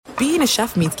being a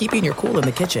chef means keeping your cool in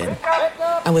the kitchen.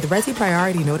 And with Resi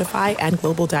Priority Notify and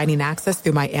Global Dining Access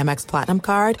through my Amex Platinum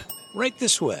card, right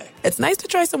this way. It's nice to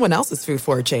try someone else's food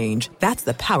for a change. That's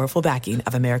the powerful backing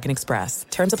of American Express.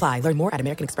 Terms apply. Learn more at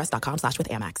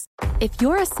americanexpress.com/withAmex. If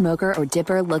you're a smoker or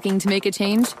dipper looking to make a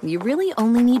change, you really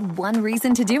only need one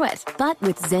reason to do it. But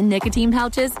with Zyn nicotine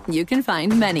pouches, you can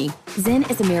find many.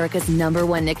 Zyn is America's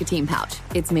 #1 nicotine pouch.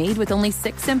 It's made with only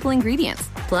 6 simple ingredients.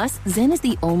 Plus, Zyn is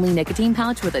the only nicotine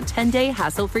pouch with a 10-day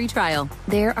hassle-free trial.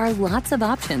 There are lots of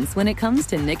options when it comes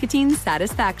to nicotine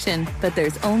satisfaction, but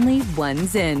there's only one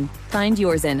Zyn. Find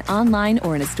your Zyn online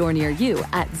or in a store near you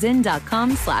at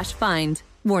zyn.com/find.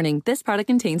 Warning, this product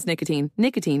contains nicotine.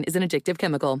 Nicotine is an addictive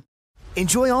chemical.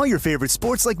 Enjoy all your favorite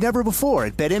sports like never before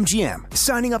at BetMGM.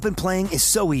 Signing up and playing is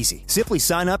so easy. Simply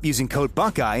sign up using code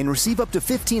Buckeye and receive up to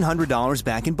 $1,500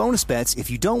 back in bonus bets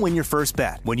if you don't win your first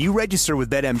bet. When you register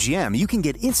with BetMGM, you can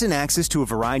get instant access to a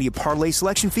variety of parlay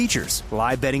selection features,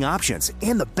 live betting options,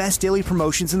 and the best daily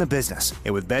promotions in the business.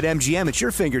 And with BetMGM at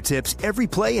your fingertips, every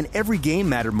play and every game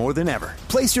matter more than ever.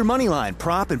 Place your moneyline,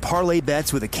 prop, and parlay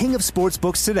bets with the king of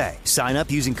sportsbooks today. Sign up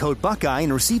using code Buckeye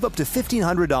and receive up to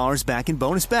 $1,500 back in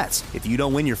bonus bets if you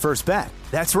don't win your first bet.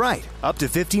 That's right, up to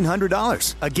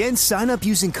 $1,500. Again, sign up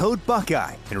using code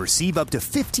Buckeye and receive up to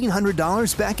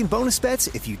 $1,500 back in bonus bets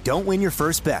if you don't win your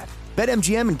first bet.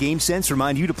 BetMGM and GameSense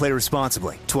remind you to play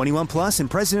responsibly. 21 plus and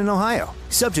present in Ohio.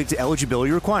 Subject to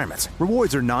eligibility requirements.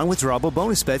 Rewards are non-withdrawable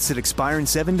bonus bets that expire in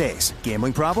 7 days.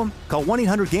 Gambling problem? Call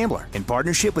 1-800-GAMBLER in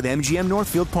partnership with MGM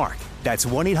Northfield Park. That's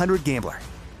 1-800-GAMBLER.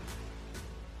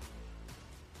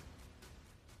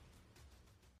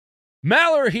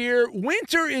 Maller here.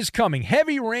 Winter is coming.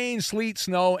 Heavy rain, sleet,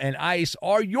 snow, and ice.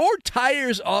 Are your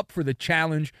tires up for the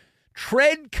challenge?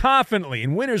 Tread confidently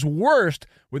in winter's worst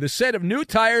with a set of new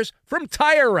tires from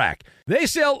Tire Rack. They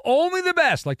sell only the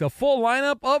best, like the full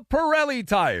lineup of Pirelli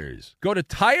tires. Go to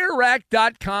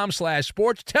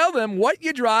TireRack.com/sports. Tell them what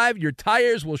you drive. Your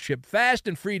tires will ship fast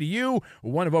and free to you.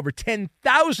 One of over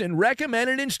 10,000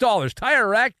 recommended installers.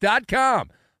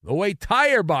 TireRack.com. The way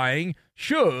tire buying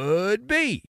should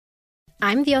be.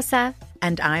 I'm Diosa.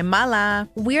 And I'm Mala.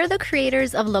 We're the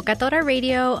creators of Locatora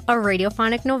Radio, a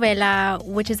radiophonic novela,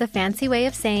 which is a fancy way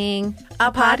of saying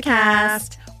a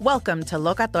podcast. Welcome to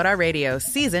Locatora Radio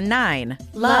Season 9.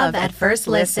 Love at First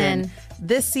Listen.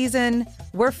 This season,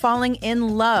 we're falling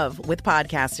in love with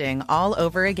podcasting all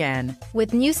over again.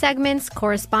 With new segments,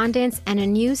 correspondence, and a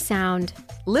new sound.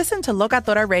 Listen to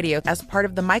Locatora Radio as part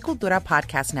of the My Cultura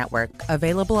Podcast Network.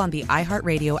 Available on the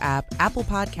iHeartRadio app, Apple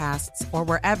Podcasts, or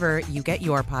wherever you get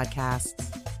your podcasts.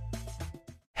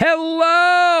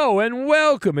 Hello and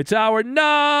welcome. It's hour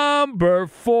number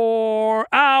 4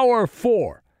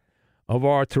 of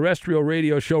our terrestrial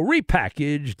radio show,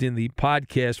 repackaged in the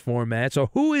podcast format. So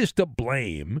who is to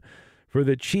blame for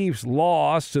the Chiefs'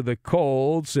 loss to the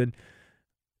Colts? And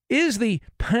is the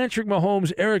Patrick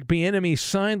Mahomes-Eric Bieniemy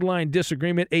sideline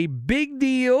disagreement a big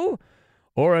deal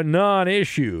or a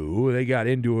non-issue? They got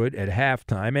into it at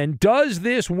halftime. And does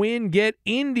this win get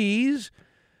Indy's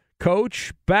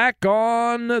coach back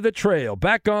on the trail?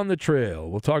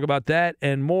 We'll talk about that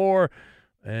and more.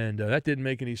 And that didn't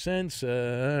make any sense. All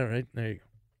right, there you go.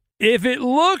 If it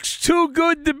looks too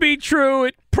good to be true,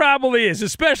 it probably is,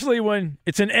 especially when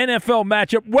it's an NFL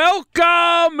matchup.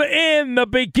 Welcome in the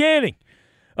beginning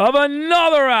of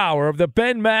another hour of the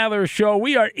Ben Maller Show.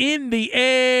 We are in the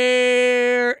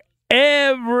air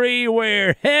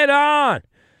everywhere, head on,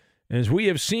 as we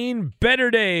have seen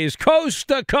better days, coast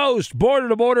to coast, border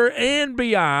to border, and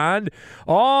beyond,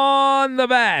 on the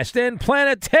vast and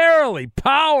planetarily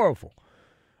powerful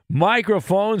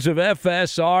microphones of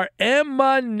FSR,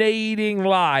 emanating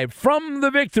live from the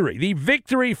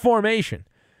Victory Formation.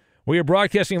 We are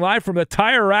broadcasting live from the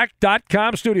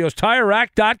TireRack.com studios.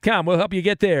 TireRack.com will help you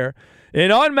get there.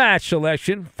 An unmatched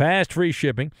selection, fast free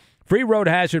shipping, free road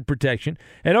hazard protection,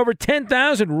 and over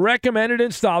 10,000 recommended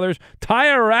installers.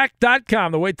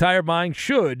 TireRack.com, the way tire buying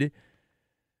should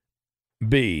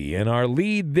be. And our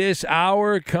lead this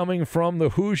hour coming from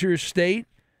the Hoosier State.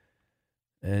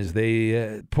 As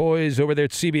they poise over there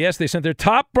at CBS, they sent their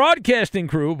top broadcasting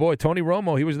crew. Boy, Tony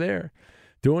Romo, he was there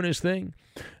doing his thing.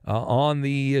 On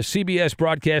the CBS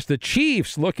broadcast, the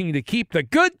Chiefs looking to keep the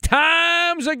good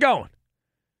times a-going.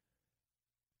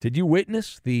 Did you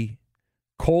witness the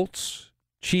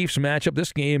Colts-Chiefs matchup?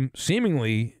 This game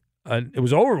seemingly, it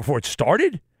was over before it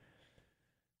started.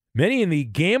 Many in the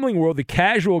gambling world, the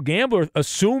casual gambler,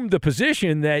 assumed the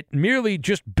position that merely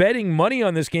just betting money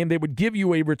on this game, they would give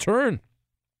you a return.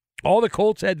 All the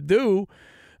Colts had to do,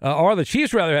 or the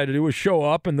Chiefs rather had to do, was show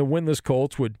up, and the winless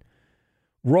Colts would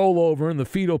roll over in the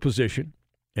fetal position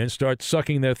and start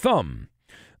sucking their thumb.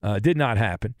 Did not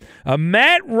happen.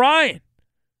 Matt Ryan,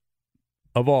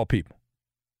 of all people.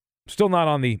 Still not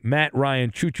on the Matt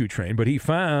Ryan choo-choo train, but he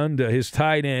found his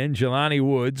tight end, Jelani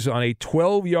Woods, on a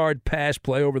 12-yard pass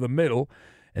play over the middle,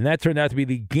 and that turned out to be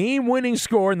the game-winning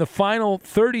score in the final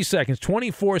 30 seconds,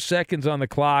 24 seconds on the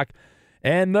clock,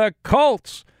 and the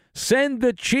Colts send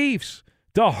the Chiefs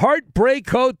to Heartbreak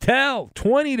Hotel,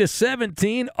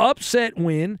 20-17, upset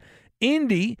win.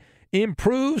 Indy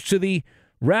improves to the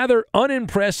rather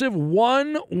unimpressive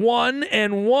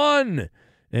 1-1-1.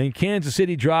 And Kansas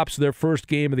City drops their first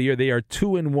game of the year. They are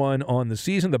 2-1 on the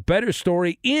season. The better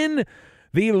story in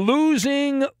the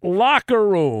losing locker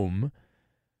room.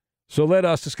 So let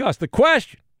us discuss the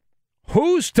question.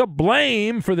 Who's to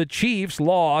blame for the Chiefs'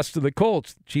 loss to the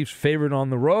Colts? The Chiefs favored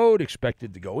on the road,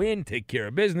 expected to go in, take care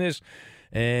of business,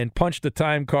 and punch the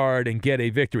time card and get a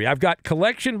victory. I've got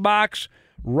collection box,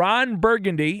 Ron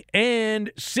Burgundy,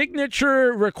 and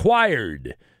signature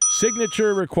required.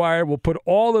 Signature required. We'll put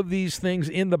all of these things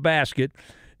in the basket,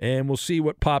 and we'll see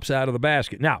what pops out of the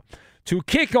basket. Now, to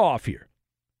kick off here,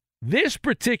 this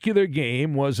particular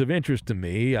game was of interest to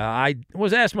me. I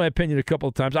was asked my opinion a couple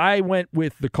of times. I went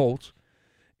with the Colts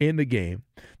in the game.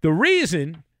 The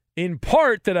reason, in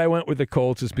part, that I went with the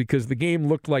Colts is because the game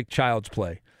looked like child's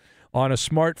play on a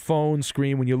smartphone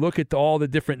screen. When you look at all the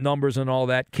different numbers and all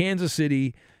that, Kansas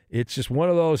City, it's just one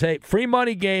of those, hey, free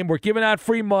money game. We're giving out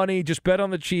free money. Just bet on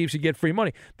the Chiefs. You get free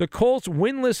money. The Colts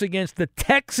winless against the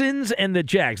Texans and the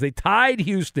Jags. They tied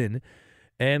Houston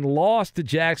and lost to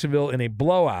Jacksonville in a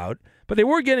blowout, but they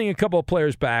were getting a couple of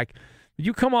players back.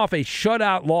 You come off a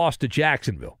shutout loss to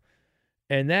Jacksonville,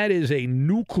 and that is a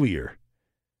nuclear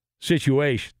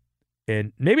situation.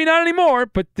 And maybe not anymore,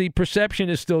 but the perception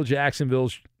is still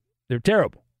Jacksonville's, they're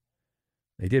terrible.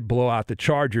 They did blow out the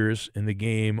Chargers in the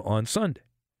game on Sunday.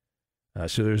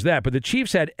 So there's that. But the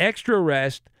Chiefs had extra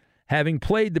rest having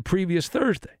played the previous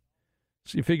Thursday.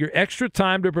 So you figure extra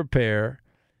time to prepare.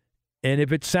 And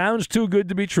if it sounds too good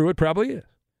to be true, it probably is.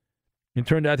 It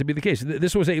turned out to be the case.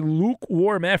 This was a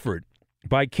lukewarm effort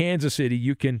by Kansas City.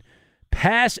 You can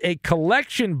pass a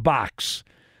collection box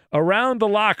around the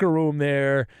locker room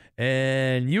there,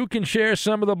 and you can share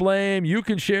some of the blame. You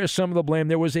can share some of the blame.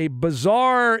 There was a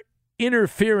bizarre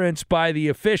interference by the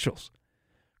officials.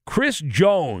 Chris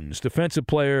Jones, defensive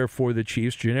player for the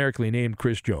Chiefs, generically named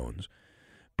Chris Jones,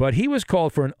 but he was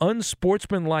called for an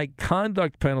unsportsmanlike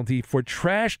conduct penalty for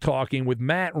trash talking with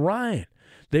Matt Ryan.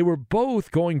 They were both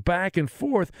going back and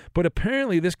forth, but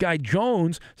apparently this guy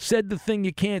Jones said the thing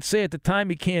you can't say at the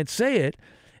time you can't say it,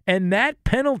 and that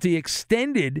penalty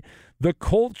extended the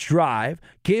Colts drive,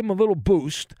 gave him a little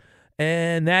boost,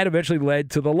 and that eventually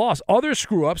led to the loss. Other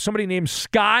screw-ups, somebody named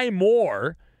Sky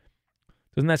Moore.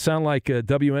 Doesn't that sound like a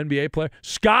WNBA player?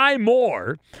 Sky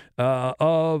Moore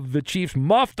of the Chiefs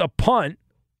muffed a punt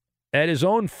at his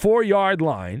own 4-yard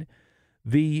line.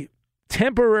 The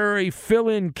temporary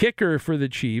fill-in kicker for the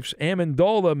Chiefs,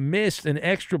 Amendola, missed an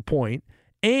extra point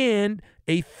and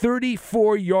a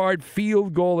 34-yard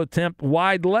field goal attempt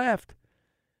wide left.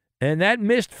 And that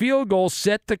missed field goal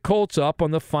set the Colts up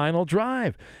on the final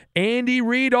drive. Andy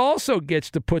Reid also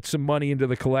gets to put some money into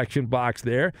the collection box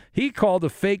there. He called a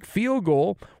fake field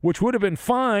goal, which would have been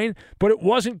fine, but it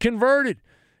wasn't converted.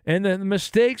 And the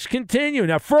mistakes continue.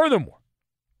 Now, furthermore,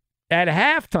 at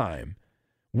halftime,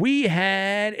 we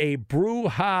had a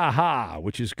brouhaha,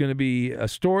 which is going to be a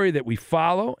story that we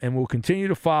follow and will continue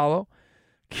to follow.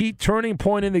 Key turning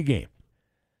point in the game.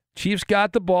 Chiefs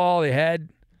got the ball. They had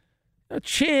a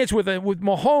chance with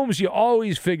Mahomes. You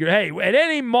always figure, hey, at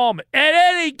any moment, at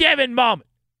any given moment,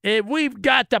 if we've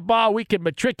got the ball, we can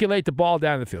matriculate the ball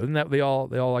down the field. Isn't that what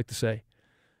they all like to say?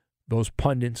 Those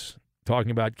pundits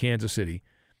talking about Kansas City.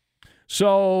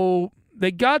 So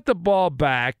they got the ball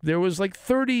back. There was like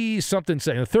 30-something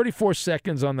seconds, 34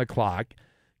 seconds on the clock.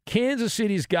 Kansas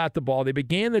City's got the ball. They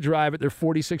began the drive at their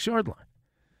 46-yard line.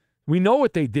 We know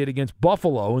what they did against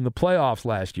Buffalo in the playoffs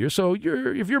last year. So if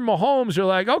you're Mahomes, you're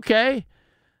like, okay,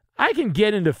 I can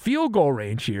get into field goal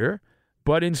range here.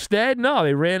 But instead, no,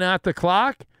 they ran out the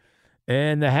clock,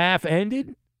 and the half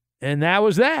ended, and that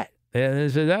was that. And they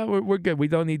said, oh, we're good. We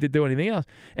don't need to do anything else.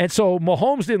 And so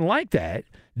Mahomes didn't like that.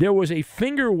 There was a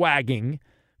finger-wagging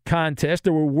contest.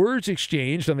 There were words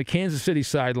exchanged on the Kansas City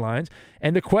sidelines.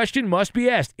 And the question must be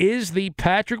asked, is the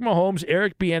Patrick Mahomes,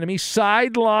 Eric Bieniemy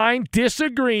sideline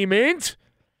disagreement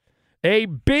a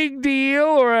big deal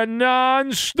or a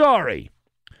non-story?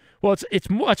 Well, it's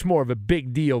much more of a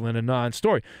big deal than a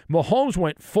non-story. Mahomes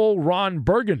went full Ron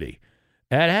Burgundy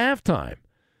at halftime.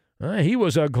 He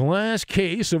was a glass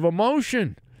case of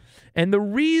emotion. And the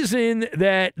reason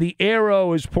that the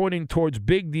arrow is pointing towards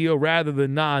big deal rather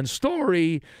than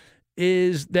non-story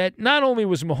is that not only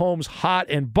was Mahomes hot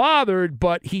and bothered,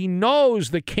 but he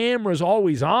knows the camera's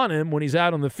always on him when he's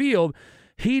out on the field.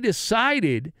 He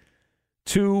decided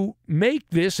to make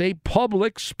this a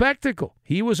public spectacle.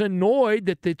 He was annoyed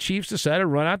that the Chiefs decided to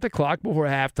run out the clock before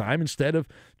halftime instead of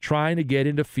trying to get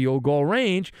into field goal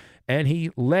range, and he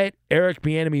let Eric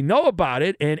Bieniemy know about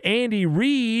it, and Andy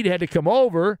Reid had to come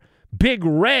over, Big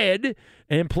Red,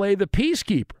 and play the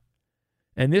peacekeeper.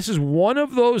 And this is one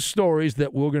of those stories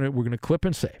that we're gonna clip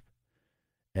and save.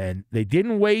 And they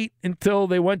didn't wait until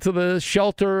they went to the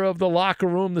shelter of the locker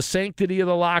room, the sanctity of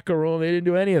the locker room. They didn't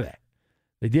do any of that.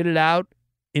 They did it out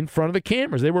in front of the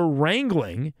cameras. They were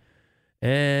wrangling,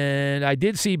 and I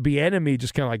did see Bieniemy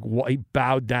just kind of like he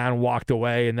bowed down, walked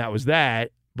away, and that was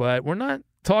that. But we're not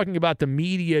talking about the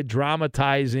media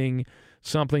dramatizing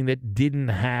something that didn't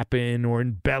happen or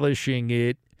embellishing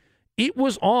it. It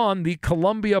was on the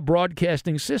Columbia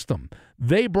Broadcasting System.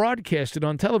 They broadcast it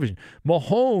on television.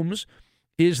 Mahomes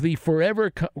is the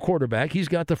forever quarterback. He's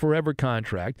got the forever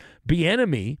contract.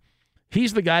 Bieniemy,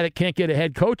 he's the guy that can't get a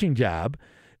head coaching job.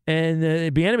 And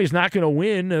Bieniemy's not going to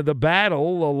win the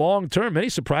battle long term. Any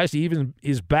surprise he even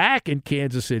is back in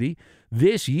Kansas City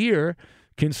this year,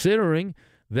 considering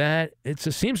that it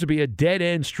seems to be a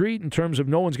dead-end street in terms of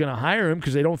no one's going to hire him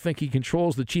because they don't think he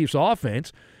controls the Chiefs'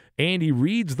 offense. Andy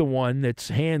Reid's the one that's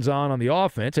hands-on the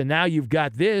offense, and now you've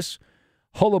got this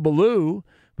hullabaloo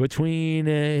between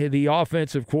the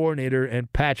offensive coordinator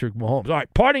and Patrick Mahomes. All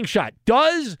right, parting shot.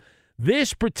 Does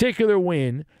this particular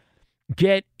win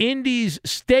get Indy's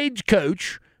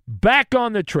stagecoach back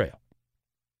on the trail?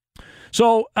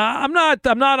 So I'm not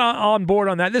on board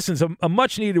on that. This is a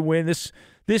much-needed win.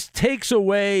 This takes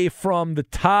away from the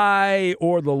tie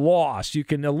or the loss. You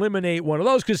can eliminate one of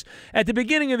those because at the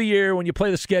beginning of the year when you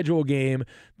play the schedule game,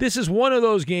 this is one of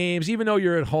those games, even though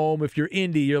you're at home, if you're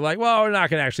Indy, you're like, well, we're not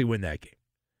going to actually win that game.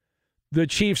 The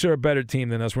Chiefs are a better team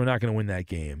than us. We're not going to win that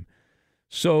game.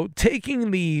 So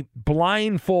taking the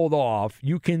blindfold off,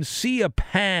 you can see a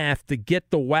path to get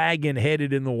the wagon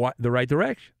headed in the right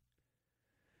direction.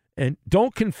 And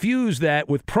don't confuse that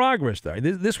with progress there.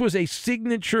 This was a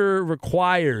signature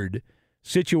required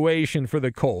situation for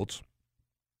the Colts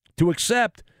to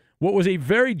accept what was a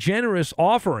very generous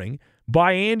offering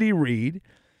by Andy Reid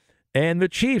and the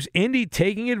Chiefs. Indy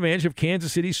taking advantage of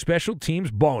Kansas City's special teams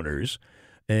boners.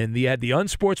 And they had the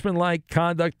unsportsmanlike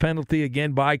conduct penalty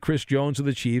again by Chris Jones of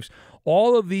the Chiefs.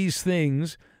 All of these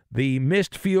things, the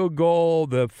missed field goal,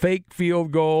 the fake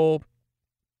field goal,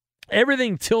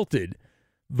 everything tilted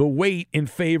the weight in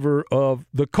favor of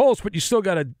the Colts, but you still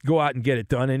got to go out and get it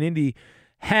done. And Indy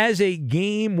has a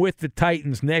game with the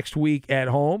Titans next week at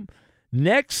home.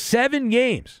 Next 7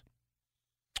 games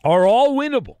are all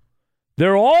winnable.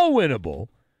 They're all winnable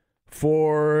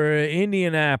for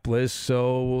Indianapolis,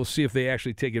 so we'll see if they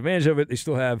actually take advantage of it. They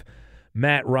still have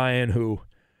Matt Ryan, who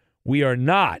we are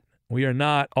not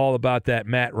all about that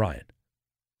Matt Ryan.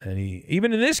 And he,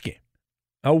 even in this game,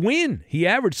 a win. He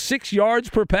averaged 6 yards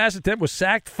per pass attempt, was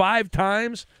sacked 5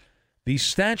 times. The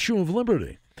Statue of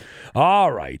Liberty.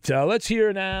 All right, let's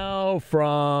hear now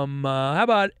from, how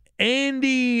about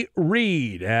Andy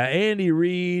Reid? Andy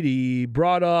Reid, he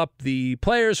brought up the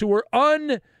players who were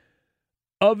unavailable.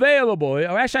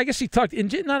 Actually, I guess he talked,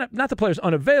 not the players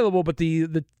unavailable, but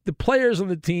the players on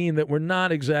the team that were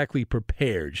not exactly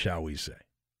prepared, shall we say.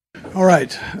 All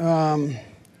right.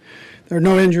 There are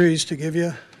no injuries to give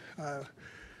you.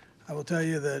 I will tell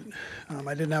you that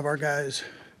I didn't have our guys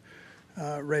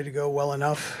ready to go well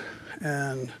enough,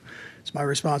 and it's my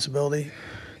responsibility.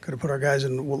 Could have put our guys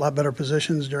in a lot better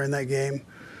positions during that game,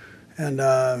 and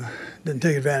didn't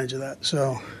take advantage of that.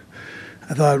 So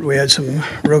I thought we had some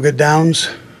real good downs,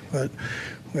 but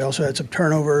we also had some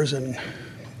turnovers and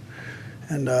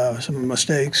some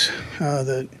mistakes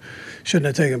that shouldn't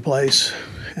have taken place,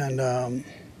 and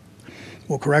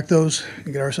we'll correct those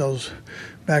and get ourselves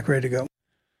back ready to go.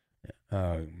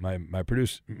 My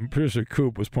producer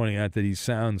Coop was pointing out that he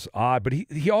sounds odd, but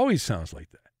he always sounds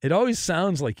like that. It always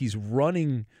sounds like he's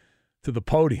running to the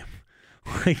podium.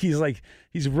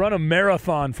 He's run a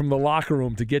marathon from the locker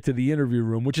room to get to the interview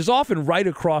room, which is often right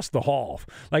across the hall.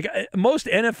 Like most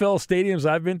NFL stadiums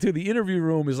I've been to, the interview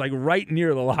room is like right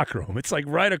near the locker room. It's like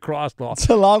right across the hall. It's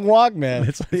a long walk, man.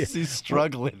 He's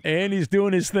struggling. And he's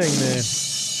doing his thing, man.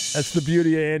 That's the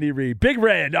beauty of Andy Reid. Big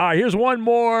Red. All right, here's one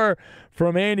more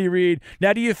from Andy Reid.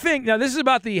 Now, do you think, this is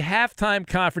about the halftime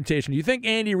confrontation. Do you think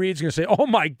Andy Reid's going to say, oh,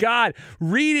 my God,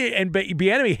 Reid and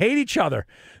Bieniemy hate each other.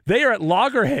 They are at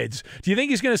loggerheads. Do you think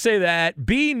he's going to say that?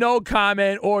 B, no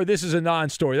comment, or this is a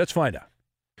non-story? Let's find out.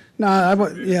 No,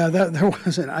 there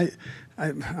wasn't.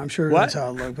 I'm sure that's how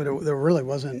it looked, but there really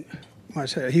wasn't when I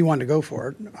say he wanted to go for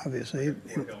it, obviously.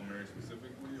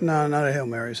 No, not a Hail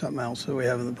Mary, something else that we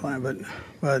have in the plan.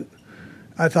 But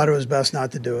I thought it was best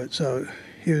not to do it. So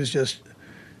he's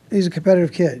a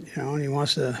competitive kid, and he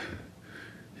wants to,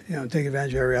 take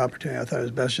advantage of every opportunity. I thought it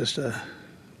was best just to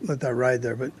let that ride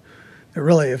there. But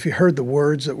really, if you heard the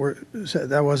words that were said,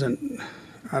 that wasn't,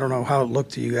 I don't know how it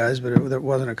looked to you guys, but it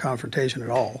wasn't a confrontation at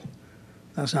all.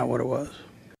 That's not what it was.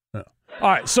 No. All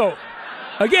right, so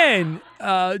again,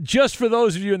 just for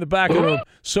those of you in the back of the room,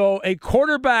 so a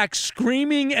quarterback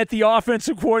screaming at the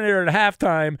offensive coordinator at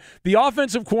halftime, the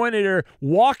offensive coordinator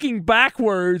walking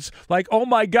backwards like, oh,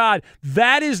 my God,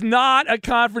 that is not a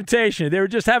confrontation. They were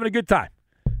just having a good time.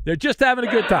 They're just having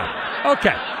a good time.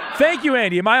 Okay. Thank you,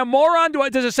 Andy. Am I a moron?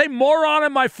 Does it say moron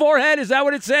on my forehead? Is that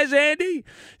what it says, Andy?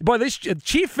 Boy, these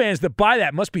Chief fans that buy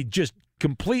that must be just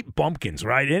complete bumpkins,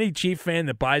 right? Any Chief fan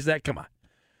that buys that, come on.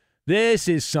 This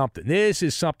is something. I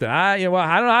don't know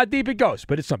how deep it goes,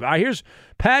 but it's something. All right, here's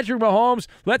Patrick Mahomes.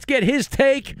 Let's get his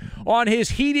take on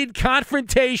his heated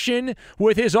confrontation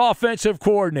with his offensive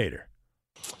coordinator.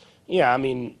 Yeah, I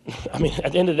mean,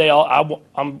 at the end of the day,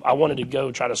 I wanted to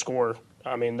go try to score.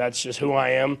 I mean, that's just who I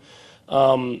am.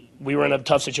 We were in a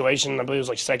tough situation. I believe it was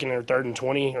like 2nd or 3rd and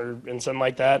 20 and something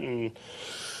like that. And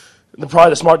probably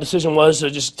the smart decision was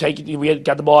to just take it. We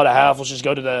got the ball at a half. Let's just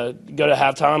go to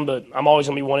halftime. But I'm always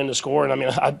going to be wanting to score. And I mean,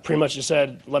 I pretty much just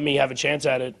said, let me have a chance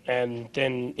at it. And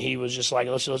then he was just like,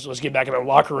 let's get back in our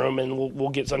locker room and we'll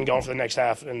get something going for the next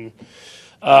half. And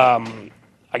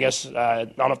I guess I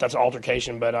don't know if that's an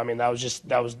altercation, but I mean that was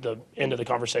the end of the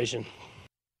conversation.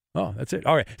 Oh, that's it.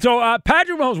 All right. So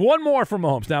Patrick Mahomes, one more from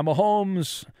Mahomes. Now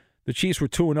Mahomes, the Chiefs were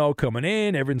 2-0 coming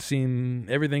in.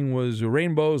 Everything was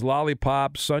rainbows,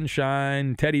 lollipops,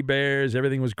 sunshine, teddy bears.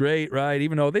 Everything was great, right?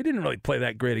 Even though they didn't really play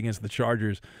that great against the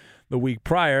Chargers the week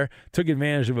prior, took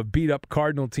advantage of a beat-up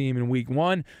Cardinal team in Week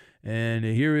 1. And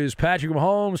here is Patrick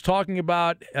Mahomes talking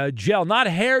about gel, not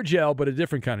hair gel, but a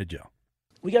different kind of gel.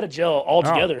 We got to gel all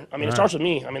together. I mean, it starts with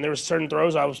me. I mean, there were certain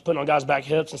throws I was putting on guys' back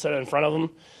hips instead of in front of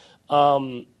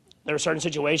them. There were certain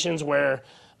situations where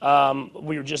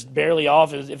we were just barely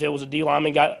off. If it was a D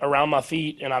lineman got around my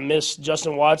feet and I missed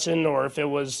Justin Watson, or if it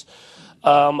was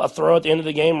a throw at the end of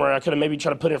the game where I could have maybe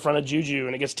tried to put it in front of Juju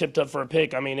and it gets tipped up for a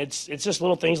pick. I mean, it's just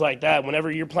little things like that.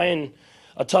 Whenever you're playing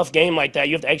a tough game like that,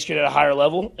 you have to execute at a higher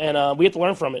level, and we have to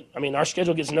learn from it. I mean, our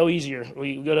schedule gets no easier.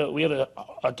 We have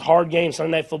a hard game,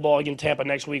 Sunday Night Football against Tampa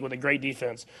next week with a great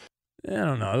defense. I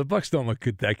don't know. The Bucs don't look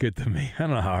that good to me. I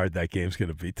don't know how hard that game's going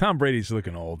to be. Tom Brady's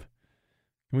looking old.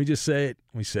 Can we just say it?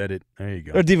 We said it. There you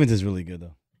go. Our defense is really good,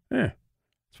 though. Yeah.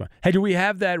 It's fine. Hey, do we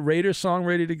have that Raiders song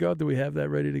ready to go? Do we have that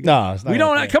ready to go? No, it's not. We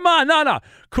don't. Come on. No.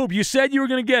 Coop, you said you were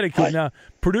going to get it, Coop. Now,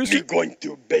 producer. You're going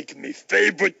to bake me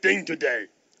favorite thing today.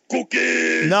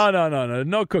 Cookies.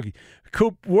 No cookie.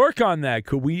 Coop, work on that,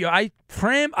 Coop. I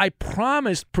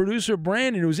promised producer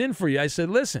Brandon, who's in for you, I said,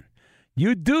 listen,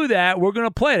 you do that, we're going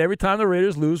to play it. Every time the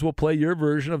Raiders lose, we'll play your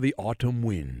version of the Autumn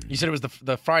Wind. You said it was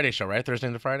the Friday show, right? Thursday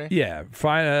into Friday? Yeah,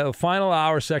 final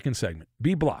hour, second segment.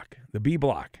 B block, the B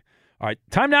block. All right,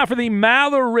 time now for the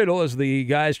Maller Riddle as the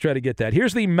guys try to get that.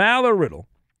 Here's the Maller Riddle.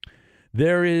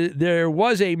 There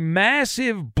was a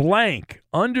massive blank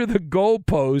under the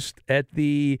goalpost at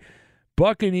the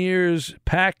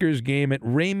Buccaneers-Packers game at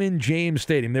Raymond James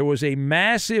Stadium. There was a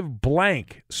massive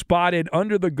blank spotted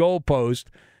under the goalpost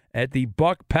at the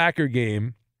Buck-Packer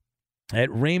game at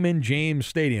Raymond James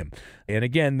Stadium. And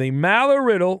again, the Maller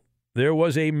Riddle, there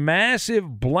was a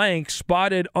massive blank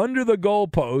spotted under the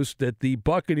goalpost at the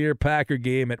Buccaneer-Packer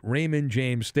game at Raymond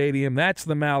James Stadium. That's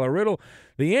the Maller Riddle.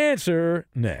 The answer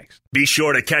next. Be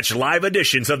sure to catch live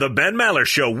editions of the Ben Maller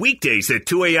Show weekdays at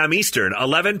 2 a.m. Eastern,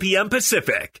 11 p.m.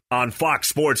 Pacific on Fox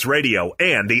Sports Radio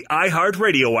and the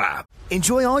iHeartRadio app.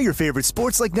 Enjoy all your favorite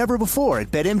sports like never before at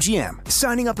BetMGM.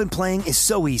 Signing up and playing is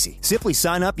so easy. Simply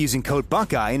sign up using code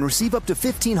Buckeye and receive up to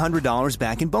 $1,500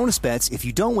 back in bonus bets if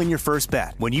you don't win your first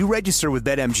bet. When you register with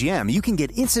BetMGM, you can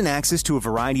get instant access to a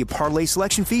variety of parlay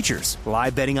selection features,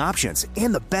 live betting options,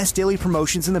 and the best daily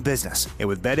promotions in the business. And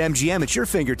with BetMGM at your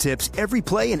fingertips, every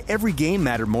play and every game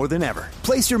matter more than ever.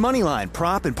 Place your moneyline,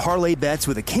 prop, and parlay bets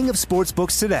with the king of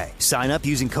sportsbooks today. Sign up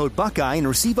using code Buckeye and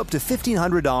receive up to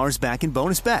 $1,500 back in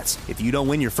bonus bets if you don't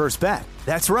win your first bet.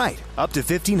 That's right, up to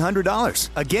 $1,500.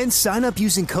 Again, sign up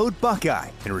using code Buckeye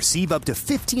and receive up to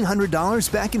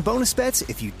 $1,500 back in bonus bets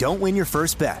if you don't win your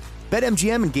first bet.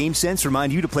 BetMGM and GameSense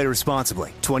remind you to play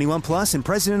responsibly. 21 plus and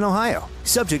present in Ohio.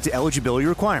 Subject to eligibility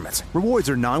requirements.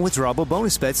 Rewards are non-withdrawable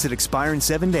bonus bets that expire in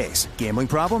 7 days. Gambling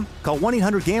problem? Call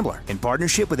 1-800-GAMBLER in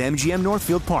partnership with MGM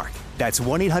Northfield Park. That's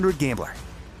 1-800-GAMBLER.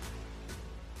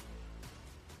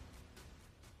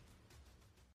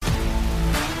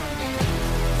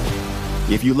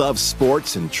 If you love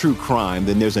sports and true crime,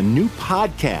 then there's a new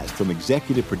podcast from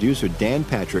executive producer Dan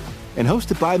Patrick and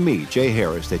hosted by me, Jay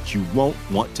Harris, that you won't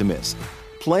want to miss.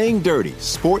 Playing Dirty: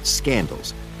 Sports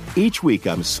Scandals. Each week,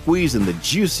 I'm squeezing the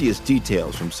juiciest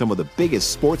details from some of the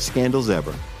biggest sports scandals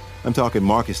ever. I'm talking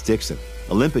Marcus Dixon,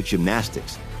 Olympic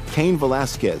gymnastics, Cain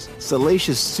Velasquez,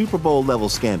 salacious Super Bowl-level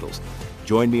scandals.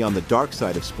 Join me on the dark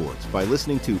side of sports by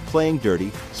listening to Playing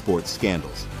Dirty: Sports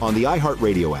Scandals on the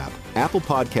iHeartRadio app, Apple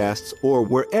Podcasts, or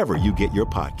wherever you get your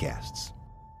podcasts.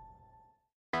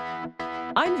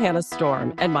 I'm Hannah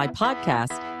Storm, and my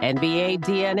podcast, NBA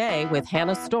DNA with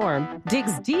Hannah Storm,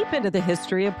 digs deep into the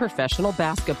history of professional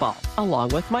basketball, along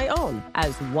with my own,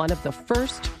 as one of the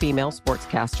first female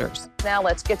sportscasters. Now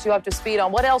let's get you up to speed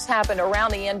on what else happened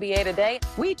around the NBA today.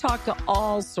 We talk to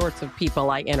all sorts of people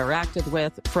I interacted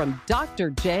with, from Dr.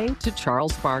 J to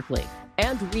Charles Barkley,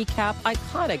 and recap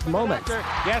iconic moments.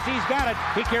 Yes, he's got it.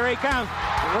 Here he comes.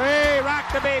 Way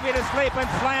rock the baby to sleep and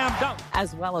slam dunk.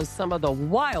 As well as some of the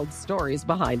wild stories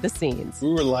behind the scenes. We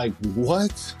were like,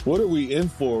 what? What are we in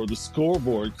for? The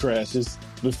scoreboard crashes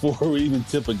before we even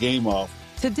tip a game off.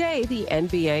 Today, the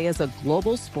NBA is a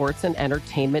global sports and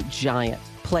entertainment giant.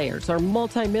 Players are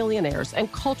multimillionaires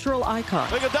and cultural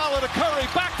icons. Iguodala to Curry,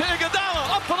 back to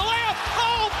Iguodala, up for the layup.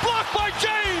 Oh, blocked by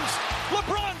James.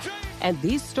 LeBron James. And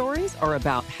these stories are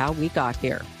about how we got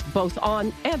here, both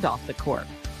on and off the court.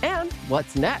 And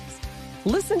what's next?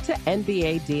 Listen to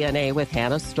NBA DNA with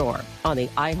Hannah Storm on the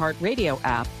iHeartRadio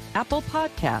app, Apple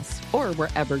Podcasts, or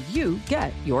wherever you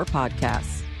get your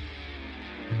podcasts.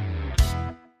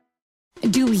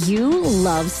 Do you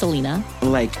love Selena?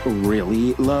 Like,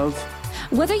 really love?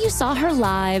 Whether you saw her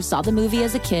live, saw the movie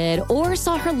as a kid, or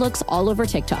saw her looks all over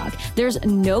TikTok, there's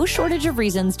no shortage of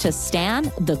reasons to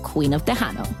stan the Queen of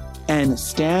Tejano. And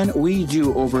Stan, we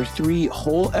do over 3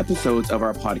 whole episodes of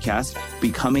our podcast,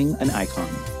 Becoming an Icon.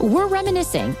 We're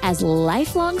reminiscing as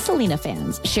lifelong Selena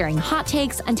fans, sharing hot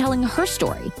takes and telling her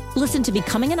story. Listen to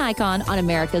Becoming an Icon on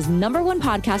America's #1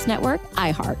 podcast network,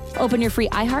 iHeart. Open your free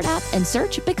iHeart app and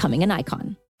search Becoming an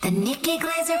Icon. The Nikki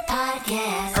Glaser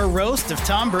Podcast. Her roast of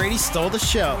Tom Brady stole the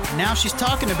show. Now she's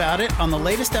talking about it on the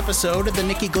latest episode of the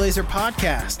Nikki Glaser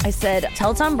Podcast. I said,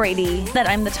 tell Tom Brady that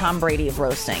I'm the Tom Brady of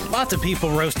roasting. Lots of people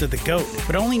roasted the GOAT,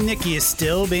 but only Nikki is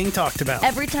still being talked about.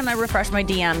 Every time I refresh my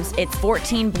DMs, it's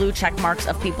 14 blue check marks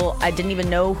of people I didn't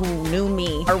even know who knew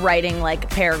me are writing like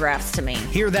paragraphs to me.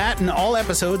 Hear that in all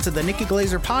episodes of the Nikki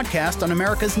Glaser Podcast on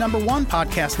America's #1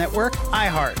 podcast network,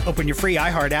 iHeart. Open your free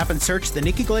iHeart app and search the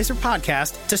Nikki Glaser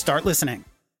Podcast to start listening.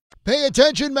 Pay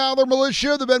attention, Maller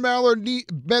Militia. The Ben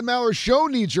Maller Show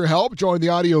needs your help. Join the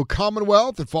Audio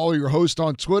Commonwealth and follow your host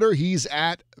on Twitter. He's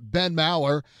at Ben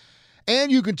Maller.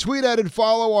 And you can tweet at and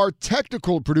follow our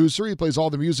technical producer. He plays all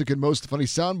the music and most funny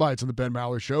sound bites on the Ben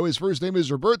Maller Show. His first name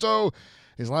is Roberto.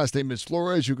 His last name is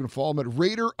Flores. You can follow him at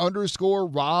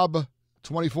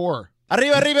Raider_Rob24.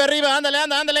 Arriba, arriba, arriba. Ándale,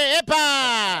 ándale,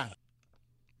 epa!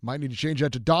 Might need to change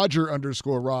that to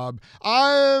Dodger_Rob.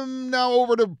 I'm now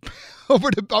over to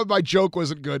oh, my joke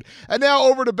wasn't good. And now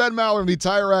over to Ben Maller, the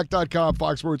TireRack.com,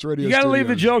 Fox Sports Radio. You got to leave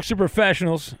the jokes to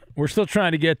professionals. We're still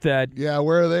trying to get that. Yeah,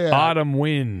 where are they at? Autumn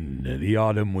wind. The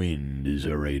autumn wind is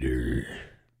a Raider.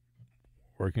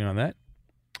 Working on that.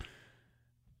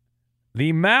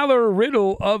 The Maller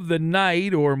riddle of the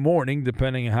night or morning,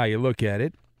 depending on how you look at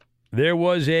it. There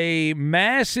was a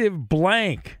massive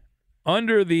blank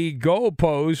under the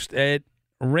goalpost at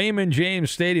Raymond James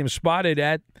Stadium, spotted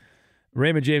at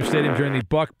Raymond James Stadium during the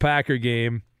Buck-Packer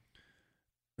game.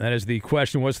 That is the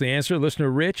question. What's the answer?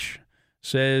 Listener Rich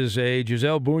says a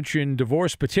Gisele Bündchen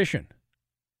divorce petition.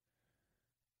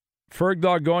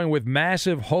 Fergdog going with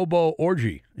massive hobo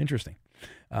orgy. Interesting.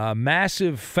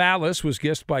 Massive phallus was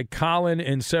guessed by Colin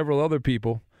and several other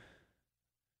people.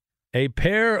 A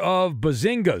pair of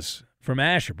bazingas from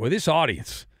Asher. Boy, this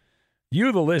audience,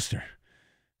 you the listener,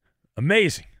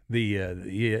 amazing. The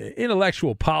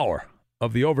intellectual power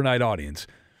of the overnight audience.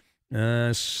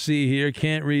 See here,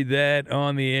 can't read that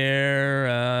on the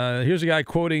air. Here's a guy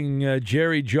quoting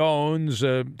Jerry Jones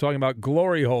talking about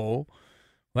Glory Hole.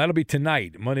 That'll be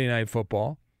tonight, Monday Night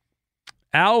Football.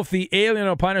 Alf, the alien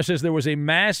opiner, says there was a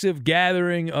massive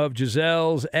gathering of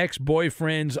Gisele's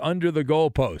ex-boyfriends under the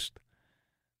goalpost.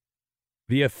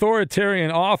 The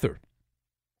authoritarian author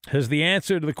has the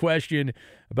answer to the question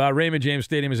about Raymond James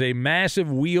Stadium is a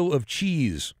massive wheel of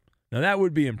cheese. Now, that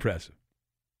would be impressive.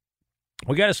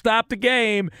 We got to stop the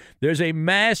game. There's a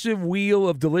massive wheel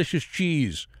of delicious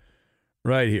cheese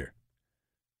right here.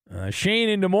 Shane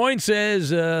in Des Moines says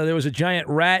there was a giant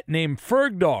rat named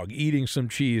Fergdog eating some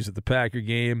cheese at the Packer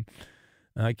game.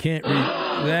 I can't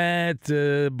read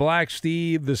that. Black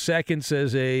Steve II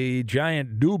says a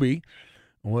giant doobie.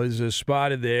 was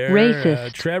spotted there.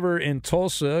 Racist. Trevor in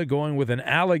Tulsa going with an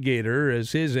alligator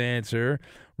as his answer.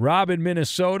 Rob in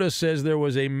Minnesota says there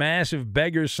was a massive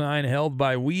beggar sign held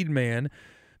by Weed Man.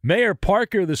 Mayor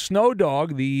Parker, the snow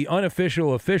dog, the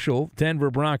unofficial Denver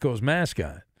Broncos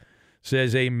mascot,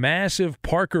 says a massive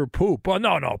Parker poop. Oh,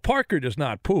 no, Parker does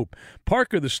not poop.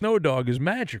 Parker, the snow dog, is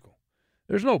magical.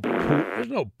 There's no poop. There's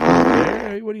no poop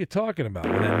there. What are you talking about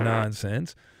with that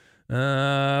nonsense? Who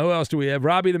else do we have?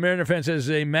 Robbie the Mariner fan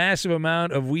says a massive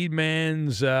amount of Weed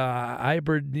Man's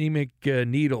hyperdemic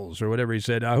needles or whatever he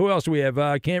said. Who else do we have?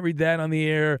 I can't read that on the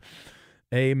air.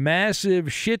 A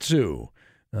massive Shih Tzu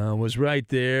was right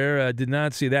there. Did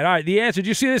not see that. All right, the answer. Did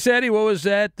you see this, Eddie? What was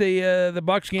that? The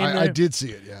Bucs game? I did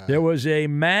see it, yeah. There was a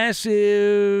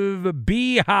massive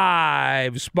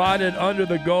beehive spotted under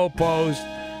the goalpost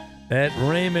at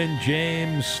Raymond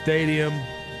James Stadium.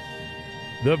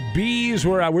 The bees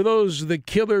were those the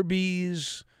killer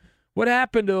bees? What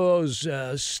happened to those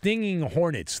stinging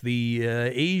hornets, the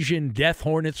Asian death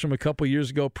hornets from a couple years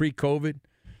ago, pre-COVID?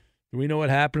 Do we know what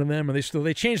happened to them? Are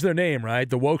they changed their name, right?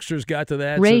 The wokesters got to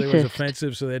that, Racist. so it was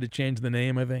offensive, so they had to change the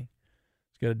name, I think.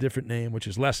 It's got a different name, which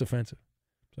is less offensive.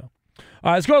 So, all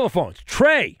right, let's go to the phones.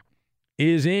 Trey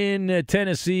is in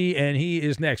Tennessee, and he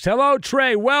is next. Hello,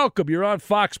 Trey. Welcome. You're on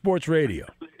Fox Sports Radio.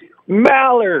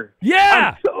 Maller.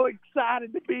 Yeah. I'm so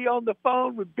excited to be on the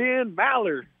phone with Ben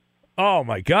Maller. Oh,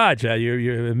 my God, Trey.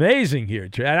 You're amazing here,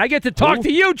 Trey. And I get to talk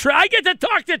to you, Trey. I get to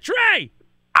talk to Trey.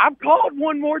 I've called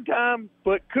one more time,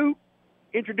 but Coop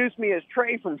introduced me as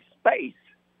Trey from space.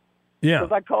 Yeah.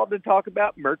 Because I called to talk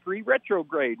about Mercury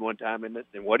retrograde one time. And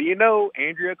what do you know?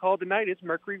 Andrea called tonight. It's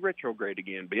Mercury retrograde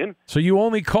again, Ben. So you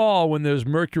only call when there's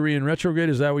Mercury in retrograde?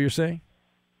 Is that what you're saying?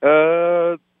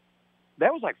 That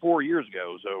was like 4 years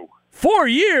ago, so. 4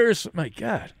 years? My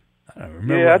God. I don't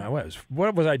remember Yeah. when I was.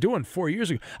 What was I doing 4 years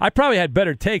ago? I probably had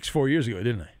better takes 4 years ago,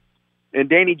 didn't I? And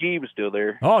Danny G was still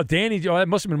there. Oh, Danny. Oh, that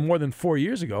must have been more than 4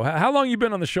 years ago. How long you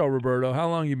been on the show, Roberto? How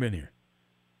long you been here?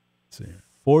 Let's see.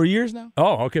 4 years now?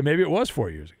 Oh, okay. Maybe it was 4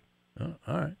 years ago. Oh,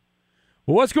 all right.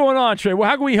 Well, what's going on, Trey? Well,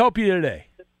 how can we help you today?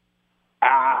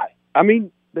 I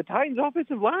mean, the Titans'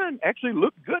 offensive line actually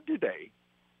looked good today.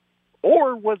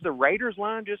 Or was the Raiders'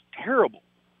 line just terrible?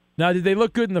 Now, did they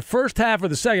look good in the first half or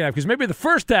the second half? Because maybe the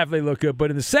first half they look good,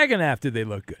 but in the second half, did they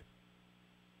look good?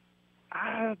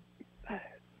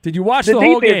 Did you watch the whole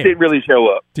game? The defense didn't really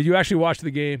show up. Did you actually watch the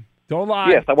game? Don't lie.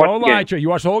 Yes, I watched Don't the lie, game. Trey. You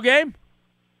watched the whole game?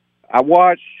 I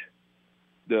watched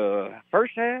the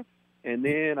first half, and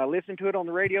then I listened to it on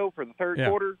the radio for the third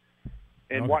quarter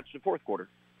and watched the fourth quarter.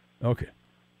 Okay.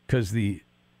 Because the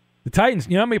Titans,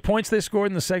 you know how many points they scored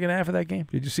in the second half of that game?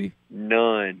 Did you see?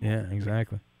 None. Yeah,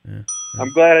 exactly. Yeah.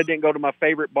 I'm glad I didn't go to my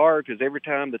favorite bar because every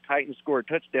time the Titans score a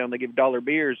touchdown, they give $1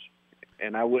 beers,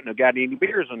 and I wouldn't have got any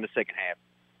beers in the second half.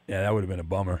 Yeah, that would have been a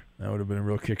bummer. That would have been a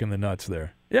real kick in the nuts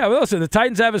there. Yeah, well, listen, the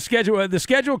Titans have a schedule. The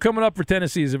schedule coming up for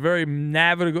Tennessee is a very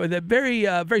navigable,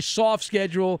 very soft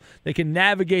schedule. They can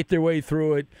navigate their way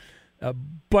through it.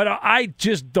 But I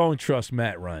just don't trust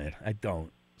Matt Ryan. I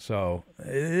don't. So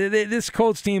this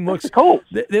Colts team looks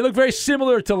they look very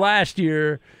similar to last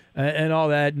year and all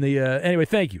that. And anyway,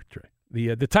 thank you, Trey.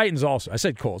 The Titans also. I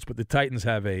said Colts, but the Titans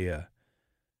have a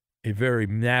very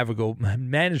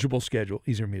manageable schedule.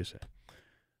 Easier for me to say.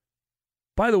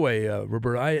 By the way,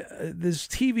 Robert, there's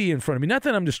TV in front of me. Not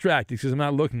that I'm distracted because I'm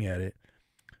not looking at it,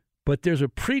 but there's a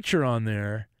preacher on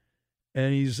there,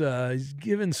 and he's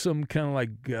giving some kind of like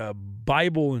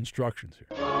Bible instructions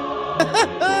here.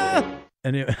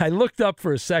 And I looked up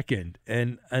for a second,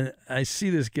 and I see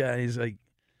this guy. He's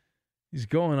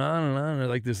going on and on.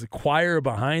 Like there's a choir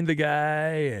behind the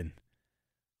guy, and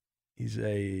he's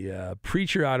a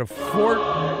preacher out of Fort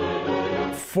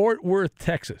Worth,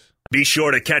 Texas. Be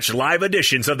sure to catch live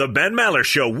editions of the Ben Maller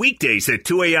Show weekdays at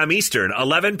 2 a.m. Eastern,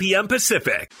 11 p.m.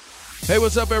 Pacific. Hey,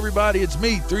 what's up, everybody? It's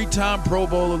me, three-time Pro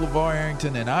Bowler LeVar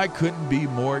Arrington, and I couldn't be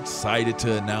more excited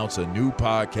to announce a new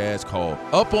podcast called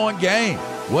Up On Game.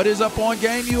 What is Up On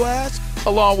Game, you ask?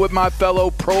 Along with my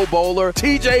fellow Pro Bowler,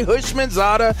 TJ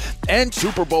Hushmanzada, and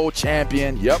Super Bowl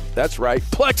champion, yep, that's right,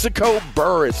 Plexico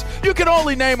Burris. You can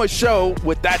only name a show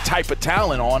with that type of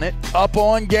talent on it. Up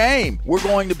On Game. We're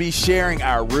going to be sharing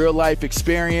our real-life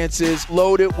experiences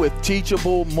loaded with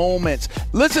teachable moments.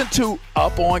 Listen to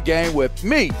Up On Game with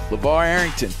me, LeVar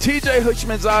Arrington, TJ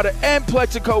Hushmanzada, and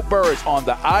Plexico Burris on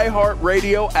the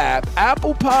iHeartRadio app,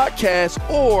 Apple Podcasts,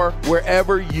 or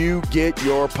wherever you get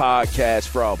your podcasts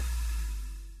from.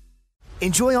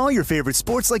 Enjoy all your favorite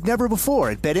sports like never before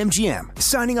at BetMGM.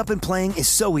 Signing up and playing is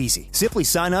so easy. Simply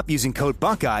sign up using code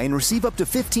Buckeye and receive up to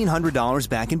 $1,500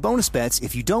 back in bonus bets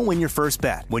if you don't win your first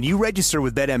bet. When you register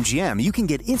with BetMGM, you can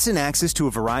get instant access to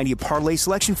a variety of parlay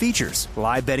selection features,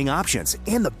 live betting options,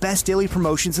 and the best daily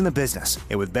promotions in the business.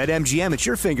 And with BetMGM at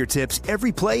your fingertips,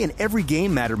 every play and every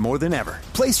game matter more than ever.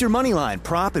 Place your moneyline,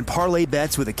 prop, and parlay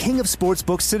bets with the king of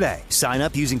sportsbooks today. Sign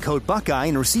up using code Buckeye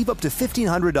and receive up to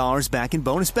 $1,500 back in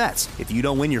bonus bets if you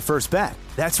don't win your first bet.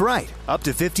 That's right, up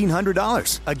to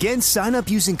 $1,500. Again, sign up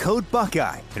using code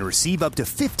Buckeye and receive up to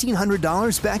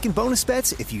 $1,500 back in bonus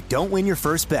bets if you don't win your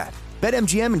first bet.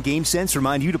 BetMGM and GameSense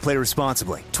remind you to play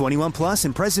responsibly. 21 plus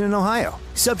and present in Ohio.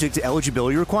 Subject to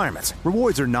eligibility requirements.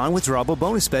 Rewards are non-withdrawable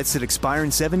bonus bets that expire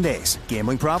in 7 days.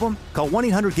 Gambling problem? Call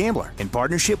 1-800-GAMBLER in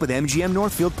partnership with MGM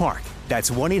Northfield Park. That's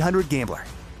 1-800-GAMBLER.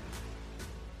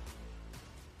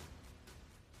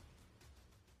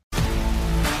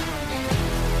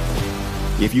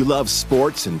 If you love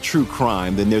sports and true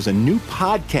crime, then there's a new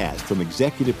podcast from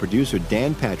executive producer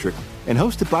Dan Patrick and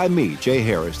hosted by me, Jay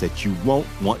Harris, that you won't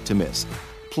want to miss.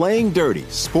 Playing Dirty: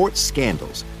 Sports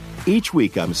Scandals. Each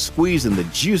week, I'm squeezing the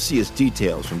juiciest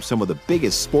details from some of the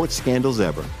biggest sports scandals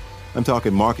ever. I'm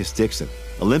talking Marcus Dixon,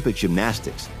 Olympic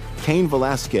gymnastics, Cain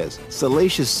Velasquez,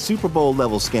 salacious Super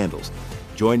Bowl-level scandals.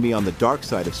 Join me on the dark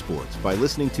side of sports by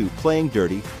listening to Playing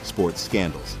Dirty: Sports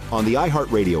Scandals on the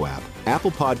iHeartRadio app,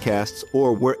 Apple Podcasts,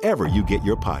 or wherever you get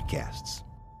your podcasts.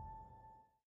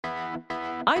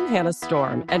 I'm Hannah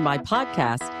Storm, and my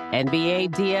podcast,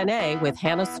 NBA DNA with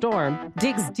Hannah Storm,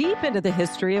 digs deep into the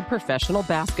history of professional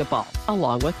basketball,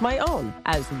 along with my own,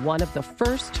 as one of the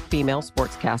first female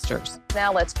sportscasters.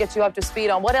 Now let's get you up to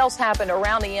speed on what else happened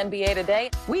around the NBA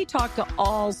today. We talked to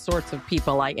all sorts of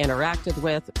people I interacted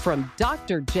with, from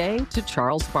Dr. J to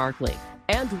Charles Barkley,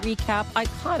 and recap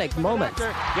iconic moments.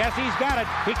 Yes, he's got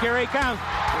it. Here he comes.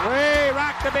 Way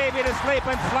rock the baby to sleep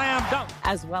and slam dunk.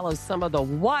 As well as some of the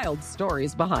wild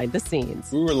stories behind the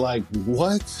scenes. We were like,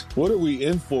 what? What are we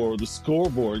in for? The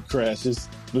scoreboard crashes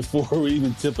before we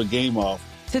even tip a game off.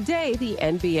 Today, the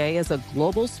NBA is a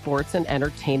global sports and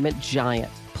entertainment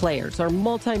giant. Players are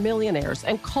multimillionaires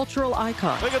and cultural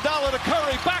icons. Iguodala to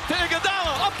Curry, back to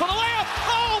Iguodala, up for the layup.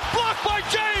 Oh, blocked by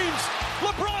James.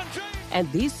 LeBron James. And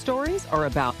these stories are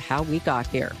about how we got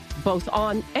here, both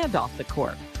on and off the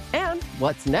court. And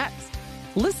what's next?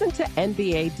 Listen to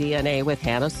NBA DNA with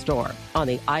Hannah Storm on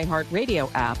the iHeartRadio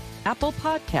app, Apple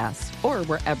Podcasts, or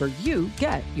wherever you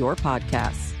get your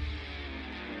podcasts.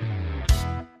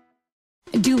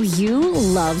 Do you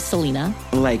love Selena?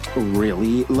 Like,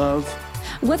 really love?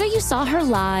 Whether you saw her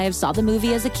live, saw the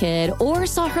movie as a kid, or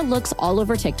saw her looks all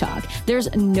over TikTok,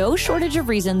 there's no shortage of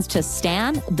reasons to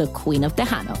stan the Queen of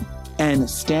Tejano. And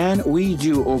Stan, we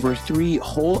do over 3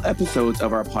 whole episodes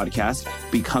of our podcast,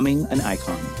 Becoming an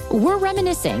Icon. We're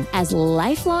reminiscing as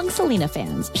lifelong Selena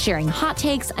fans, sharing hot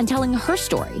takes and telling her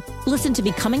story. Listen to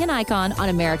Becoming an Icon on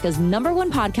America's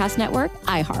 #1 podcast network,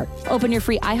 iHeart. Open your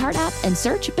free iHeart app and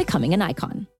search Becoming an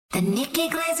Icon. The Nikki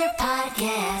Glaser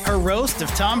Podcast. Her roast of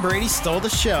Tom Brady stole the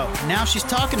show. Now she's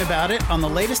talking about it on the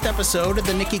latest episode of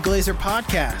the Nikki Glaser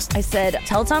Podcast. I said,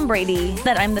 tell Tom Brady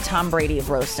that I'm the Tom Brady of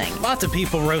roasting. Lots of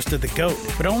people roasted the GOAT,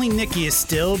 but only Nikki is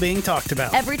still being talked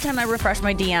about. Every time I refresh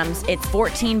my DMs, it's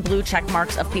 14 blue check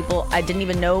marks of people I didn't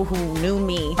even know who knew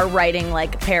me are writing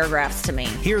like paragraphs to me.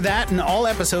 Hear that in all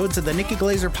episodes of the Nikki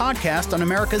Glaser Podcast on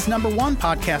America's #1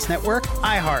 podcast network,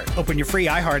 iHeart. Open your free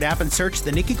iHeart app and search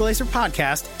the Nikki Glaser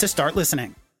Podcast to start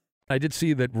listening. I did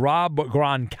see that Rob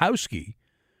Gronkowski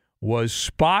was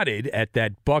spotted at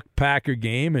that Buck-Packer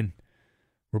game and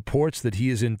reports that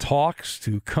he is in talks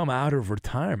to come out of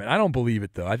retirement. I don't believe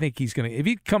it, though. I think he's going to – if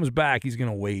he comes back, he's going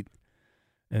to wait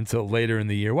until later in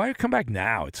the year. Why come back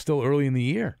now? It's still early in the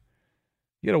year.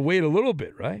 You got to wait a little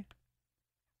bit, right?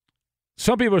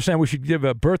 Some people are saying we should give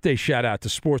a birthday shout-out to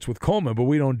Sports with Coleman, but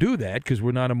we don't do that because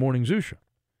we're not a morning zoo show.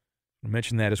 I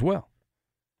mentioned that as well.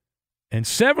 And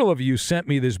several of you sent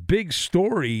me this big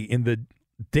story in the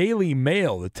Daily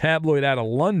Mail, the tabloid out of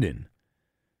London,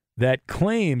 that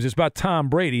claims it's about Tom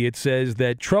Brady. It says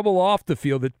that trouble off the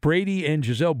field that Brady and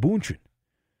Gisele Bündchen,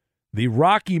 the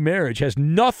rocky marriage, has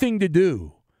nothing to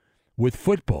do with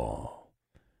football.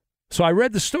 So I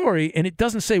read the story, and it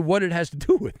doesn't say what it has to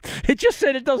do with. It just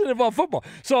said it doesn't involve football.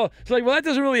 So it's like, well, that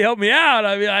doesn't really help me out.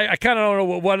 I mean, I kind of don't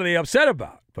know what are they upset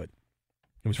about. But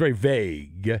it was very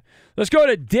vague. Let's go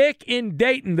to Dick in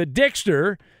Dayton, the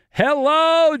Dickster.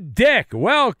 Hello, Dick.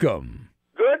 Welcome.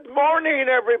 Good morning,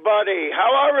 everybody. How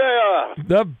are you?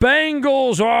 The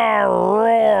Bengals are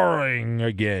roaring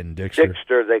again, Dickster.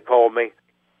 Dickster, they call me.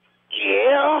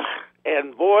 Yeah,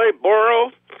 and boy,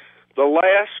 Burrow, the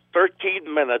last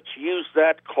 13 minutes, use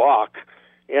that clock.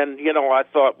 And, I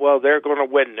thought, well, they're going to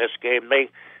win this game. They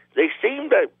seem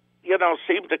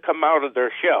to come out of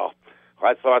their shell.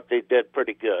 I thought they did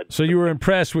pretty good. So you were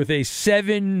impressed with a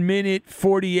 7-minute,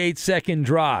 48-second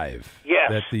drive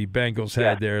that the Bengals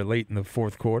had there late in the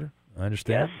fourth quarter? I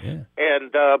understand. Yes. Yeah.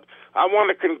 And I want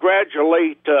to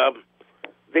congratulate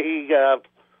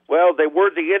they were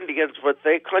the Indians, but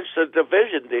they clinched the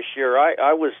division this year.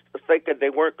 I was thinking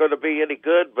they weren't going to be any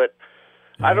good, but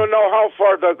I don't know how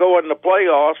far they'll go in the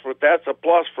playoffs, but that's a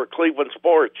plus for Cleveland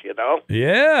sports,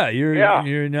 Yeah, you're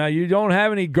now you don't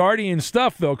have any Guardian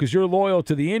stuff though, because you're loyal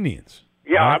to the Indians.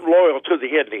 Yeah, right? I'm loyal to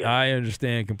the Indians. I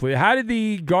understand completely. How did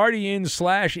the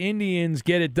Guardians/Indians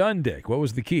get it done, Dick? What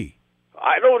was the key?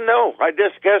 I don't know. I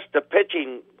just guess the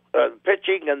pitching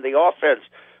and the offense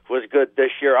was good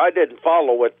this year. I didn't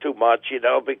follow it too much,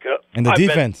 because and the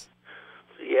defense.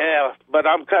 But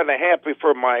I'm kind of happy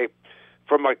for my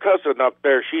cousin up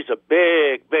there. She's a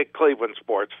big Cleveland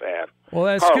sports fan. Well,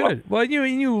 that's good. Well,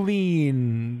 you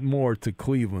lean more to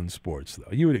Cleveland sports,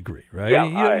 though. You would agree, right?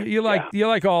 Yeah, you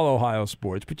like all Ohio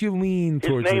sports, but you lean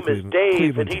towards His name is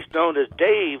Dave, and he's known as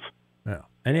Dave. Yeah.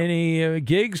 And any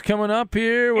gigs coming up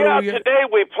here? Today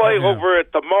we play over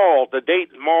at the mall, the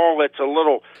Dayton Mall. It's a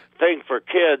little thing for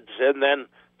kids, and then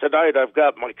tonight I've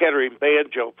got my Kettering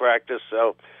banjo practice,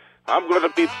 so I'm going to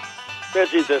be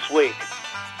busy this week.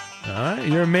 All right,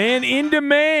 you're a man in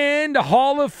demand, a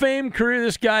Hall of Fame career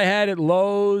this guy had at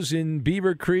Lowe's in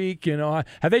Beaver Creek.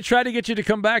 Have they tried to get you to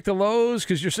come back to Lowe's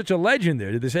because you're such a legend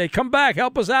there? Did they say, come back,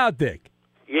 help us out, Dick?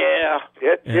 Yeah,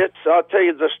 it's. I'll tell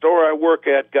you the store I work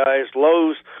at, guys.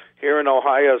 Lowe's here in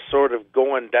Ohio is sort of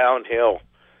going downhill.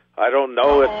 I don't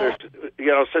know if there's,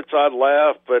 since I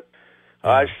left, but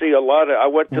I see a lot of. I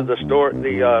went to the store,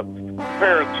 the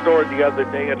parent store the other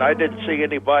day, and I didn't see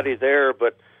anybody there.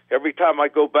 But every time I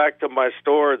go back to my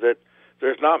store,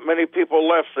 there's not many people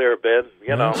left there, Ben.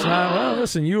 Well,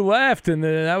 listen, you left, and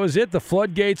that was it. The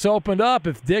floodgates opened up.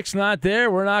 If Dick's not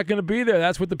there, we're not going to be there.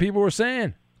 That's what the people were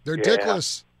saying. They're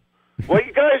dickless. Well,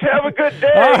 you guys have a good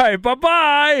day. All right,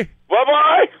 bye-bye.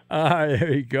 Bye-bye. All right,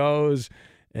 there he goes.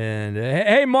 And,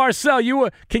 hey, Marcel,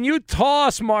 can you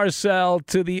toss Marcel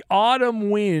to the autumn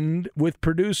wind with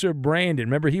producer Brandon?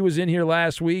 Remember he was in here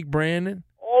last week, Brandon?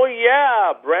 Oh,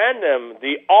 yeah, Brandon.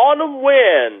 The autumn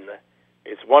wind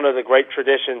is one of the great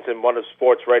traditions in one of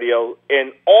sports radio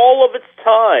in all of its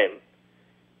time.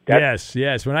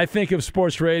 Yes. When I think of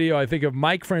sports radio, I think of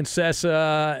Mike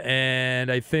Francesa, and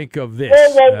I think of this.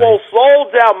 Whoa,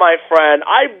 slow down, my friend.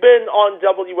 I've been on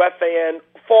WFAN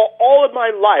for all of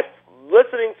my life,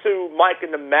 listening to Mike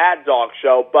and the Mad Dog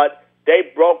show, but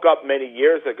they broke up many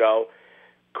years ago.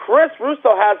 Chris Russo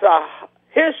has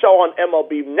his show on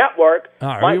MLB Network.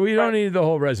 All right, we don't need the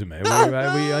whole resume.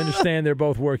 We understand they're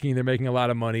both working. They're making a lot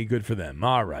of money. Good for them.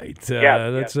 All right. Do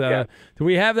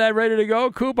we have that ready to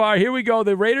go, Coop? All right, here we go.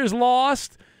 The Raiders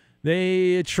lost.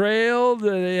 They trailed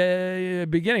the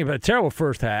beginning of a terrible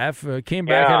first half. Came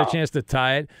back, had a chance to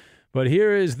tie it. But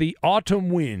here is the autumn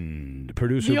wind,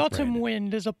 producer The autumn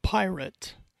wind is a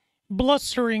pirate,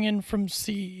 blustering in from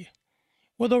sea.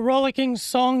 With a rollicking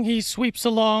song he sweeps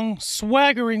along,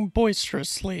 swaggering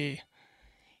boisterously.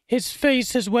 His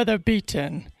face is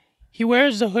weather-beaten. He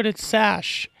wears a hooded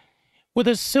sash, with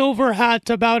a silver hat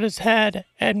about his head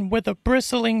and with a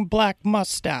bristling black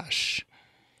mustache.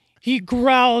 He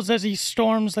growls as he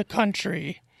storms the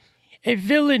country, a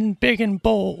villain big and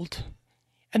bold,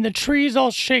 and the trees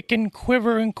all shake and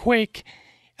quiver and quake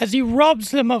as he robs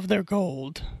them of their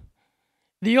gold.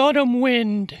 The autumn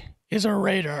wind is a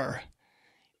raider,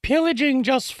 pillaging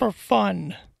just for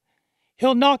fun.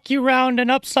 He'll knock you round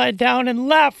and upside down and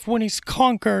laugh when he's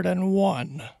conquered and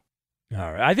won.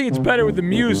 All right. I think it's better with the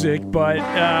music, but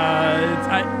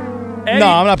Eddie, no,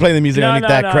 I'm not playing the music underneath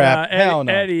that crap. Hell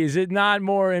no. Eddie, is it not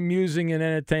more amusing and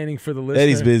entertaining for the listener?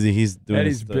 Eddie's busy. He's doing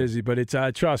Eddie's busy, but it's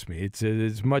trust me,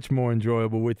 it's much more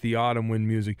enjoyable with the autumn wind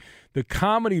music. The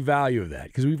comedy value of that,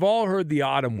 because we've all heard the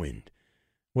autumn wind.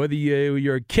 Whether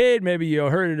you're a kid, maybe you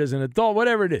heard it as an adult,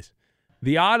 whatever it is.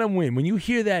 The autumn wind, when you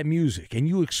hear that music and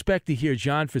you expect to hear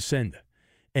John Facenda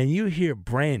and you hear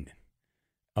Brandon,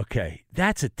 okay,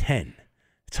 that's a 10.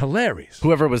 It's hilarious.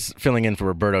 Whoever was filling in for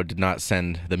Roberto did not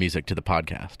send the music to the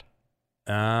podcast.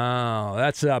 Oh,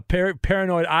 that's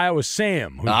paranoid Iowa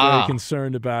Sam, who's very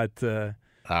concerned about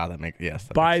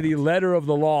by the letter of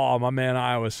the law, my man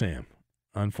Iowa Sam,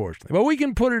 unfortunately. But we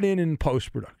can put it in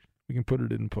post-production.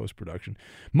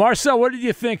 Marcel, what did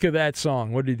you think of that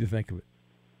song? What did you think of it?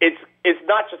 It's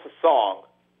not just a song,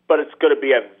 but it's going to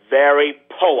be a very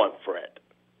poem for it.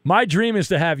 My dream is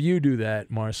to have you do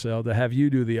that, Marcel, to have you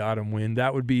do the autumn wind.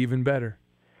 That would be even better.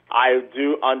 I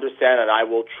do understand, and I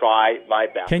will try my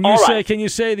best. Can you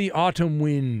say the autumn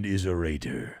wind is a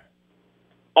raider?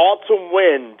 Autumn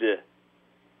wind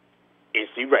is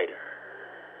the raider.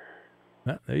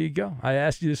 Well, there you go. I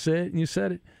asked you to say it, and you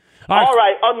said it. All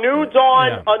right, a new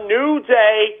dawn, a new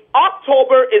day.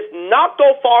 October is not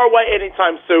so far away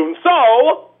anytime soon.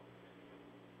 So,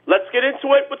 let's get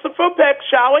into it with some food picks,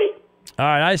 shall we? All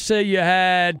right, I say you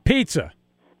had pizza.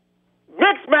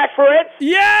 Mixed match for it.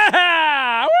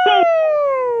 Yeah!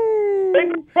 Woo!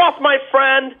 Fingers crossed, my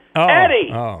friend. Eddie.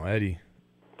 Oh, Eddie.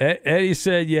 Eddie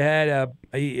said you had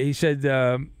he said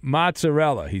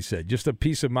mozzarella, he said. Just a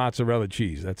piece of mozzarella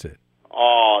cheese. That's it.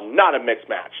 Oh, not a mixed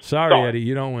match. Sorry, Eddie,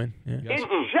 you don't win. Yeah. It's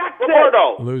Jack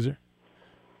Roberto. Loser.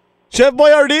 Chef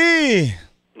Boyardee.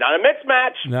 Not a mixed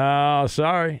match. No,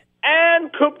 sorry.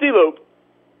 And Coupe de Loop.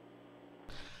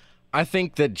 I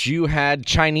think that you had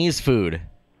Chinese food.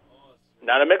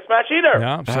 Not a mixed match either. No,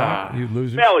 I'm sorry. You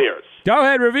losers. Failures. Go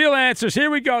ahead, reveal answers. Here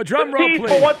we go. Drum roll, please.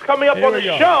 For what's coming up on the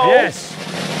show. Yes.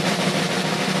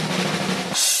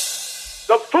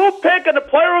 The food pick and the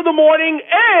player of the morning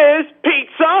is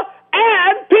pizza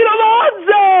and Pete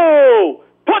Alonso.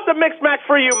 Put the mixed match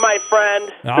for you, my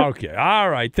friend. Okay. All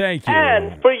right. Thank you.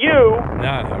 And for you.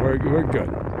 No, we're good.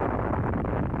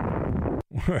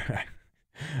 All right.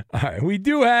 We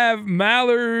do have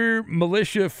Maller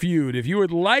Militia Feud. If you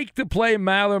would like to play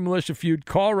Maller Militia Feud,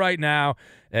 call right now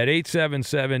at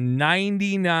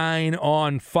 877-99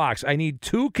 on Fox. I need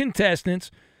 2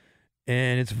 contestants.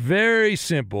 And it's very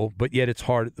simple, but yet it's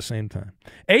hard at the same time.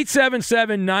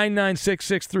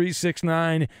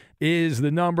 877-996-6369 is the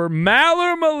number.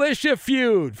 Maller Militia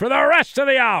Feud for the rest of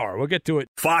the hour. We'll get to it.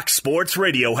 Fox Sports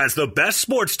Radio has the best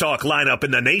sports talk lineup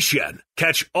in the nation.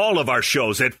 Catch all of our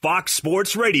shows at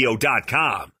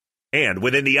foxsportsradio.com. And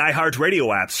within the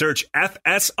iHeartRadio app, search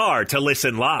FSR to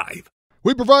listen live.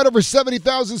 We provide over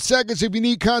 70,000 seconds of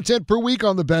unique content per week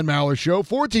on The Ben Maller Show,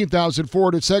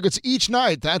 14,400 seconds each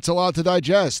night. That's a lot to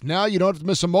digest. Now you don't have to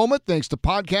miss a moment thanks to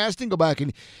podcasting. Go back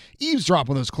and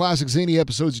eavesdrop on those classic zany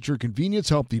episodes at your convenience.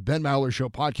 Help The Ben Maller Show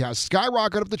podcast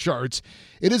skyrocket up the charts.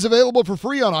 It is available for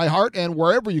free on iHeart and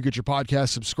wherever you get your podcast.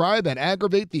 Subscribe and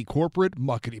aggravate the corporate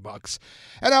muckety mucks.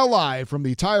 And now live from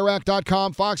the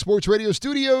TireRack.com Fox Sports Radio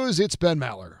studios, it's Ben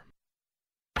Maller.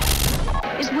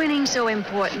 Is winning so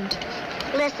important?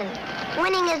 Listen,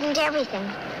 winning isn't everything.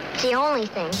 It's the only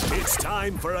thing. It's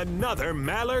time for another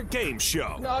Maller Game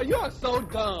Show. No, you're so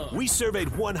dumb. We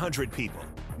surveyed 100 people.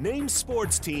 Name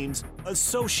sports teams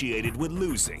associated with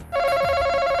losing.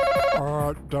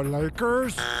 The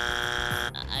Lakers?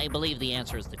 I believe the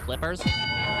answer is the Clippers.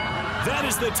 That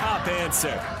is the top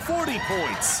answer. 40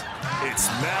 points. It's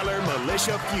Maller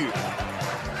Militia Feud.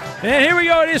 And here we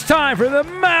go. It is time for the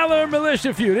Maller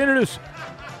Militia Feud. Introduce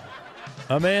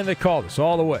a man that called us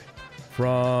all the way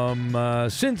from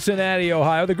Cincinnati,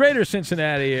 Ohio, the greater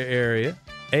Cincinnati area,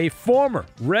 a former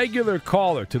regular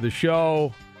caller to the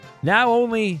show, now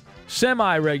only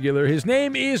semi-regular. His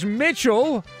name is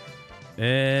Mitchell,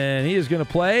 and he is going to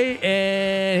play,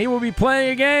 and he will be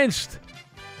playing against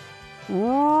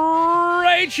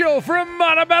Rachel from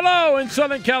Montebello in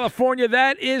Southern California.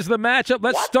 That is the matchup.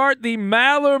 Let's start the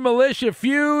Maller Militia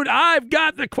Feud. I've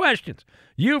got the questions.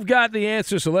 You've got the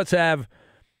answers, so let's have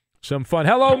some fun.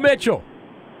 Hello, Mitchell.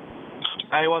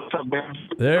 Hey, what's up, Ben?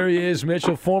 There he is,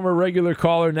 Mitchell, former regular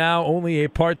caller, now only a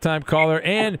part-time caller.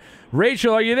 And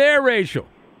Rachel, are you there, Rachel?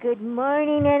 Good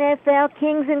morning, NFL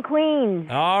kings and queens.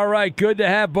 All right, good to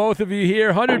have both of you here.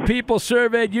 100 people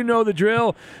surveyed. You know the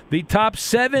drill. The top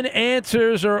 7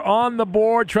 answers are on the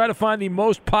board. Try to find the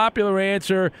most popular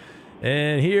answer.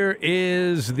 And here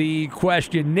is the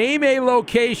question. Name a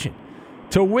location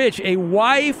to which a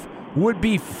wife would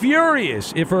be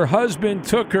furious if her husband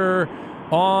took her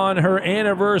on her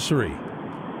anniversary.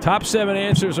 Top 7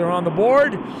 answers are on the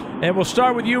board. And we'll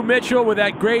start with you, Mitchell, with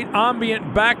that great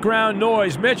ambient background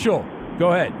noise. Mitchell,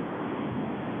 go ahead.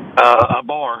 A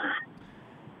bar.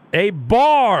 A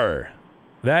bar.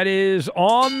 That is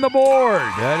on the board.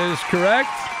 That is correct.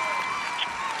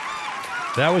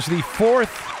 That was the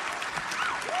 4th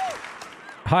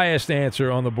highest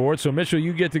answer on the board. So, Mitchell,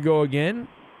 you get to go again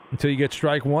until you get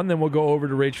strike 1. Then we'll go over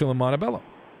to Rachel in Montebello.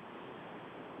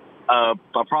 A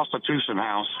prostitution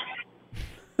house.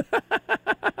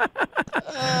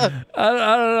 I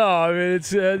don't know. I mean,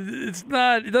 it's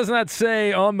not. It does not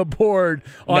say on the board.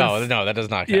 No, that does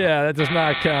not count. Yeah, that does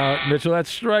not count, Mitchell. That's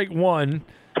strike 1.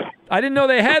 I didn't know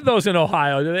they had those in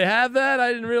Ohio. Do they have that?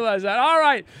 I didn't realize that. All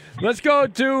right, let's go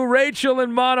to Rachel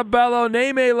in Montebello.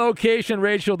 Name a location,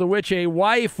 Rachel, to which a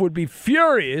wife would be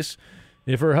furious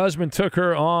if her husband took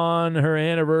her on her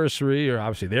anniversary, or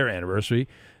obviously their anniversary.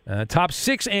 Top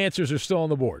 6 answers are still on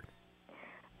the board.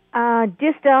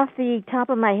 Just off the top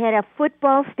of my head, a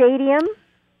football stadium.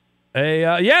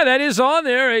 Yeah, that is on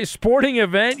there. A sporting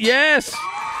event, yes.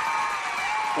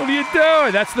 What are you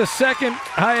doing? That's the second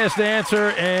highest answer,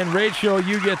 and Rachel,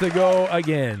 you get to go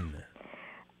again.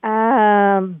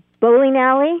 Bowling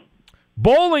alley.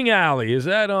 Bowling alley, is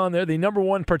that on there? The number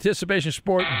 1 participation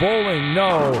sport, bowling,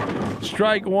 no.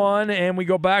 Strike 1, and we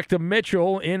go back to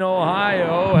Mitchell in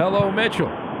Ohio. Hello, Mitchell.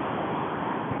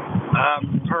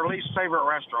 Her least favorite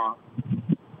restaurant.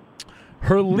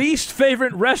 Her least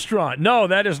favorite restaurant. No,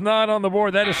 that is not on the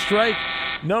board. That is strike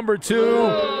number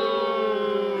 2.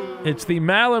 It's the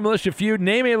Maller Militia feud.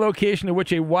 Name a location in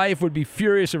which a wife would be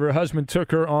furious if her husband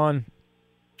took her on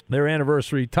their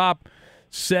anniversary. Top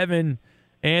 7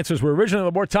 answers were originally on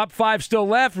the board. Top 5 still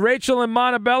left. Rachel and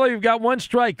Montebello, you've got 1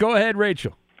 strike. Go ahead,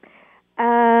 Rachel. A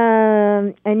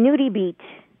nudie beach.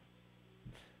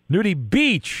 Nudie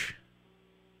beach.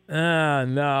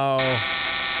 No.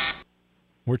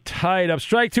 We're tied up.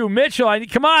 Strike 2. Mitchell,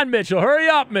 come on, Mitchell. Hurry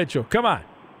up, Mitchell. Come on.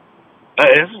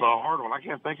 This is a hard one. I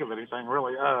can't think of anything,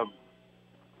 really.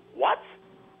 What?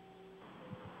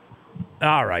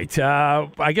 All right.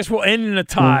 I guess we'll end in a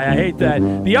tie. I hate that.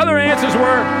 The other answers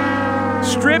were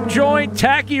strip joint,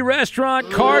 tacky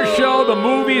restaurant, car show, the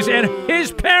movies, and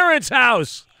his parents'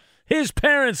 house. His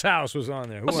parents' house was on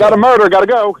there. Got a murder. Got to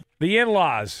go. The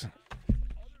in-laws.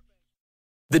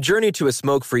 The journey to a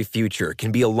smoke-free future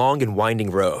can be a long and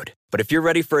winding road. But if you're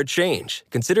ready for a change,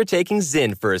 consider taking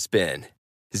Zyn for a spin.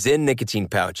 Zyn nicotine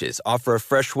pouches offer a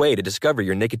fresh way to discover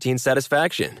your nicotine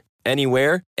satisfaction.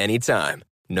 Anywhere, anytime.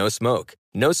 No smoke,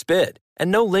 no spit,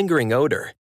 and no lingering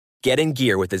odor. Get in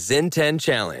gear with the Zyn 10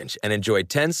 Challenge and enjoy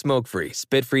 10 smoke-free,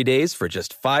 spit-free days for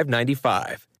just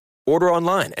 $5.95. Order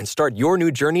online and start your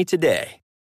new journey today.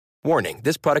 Warning,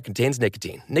 this product contains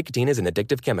nicotine. Nicotine is an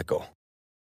addictive chemical.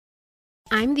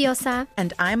 I'm Diosa.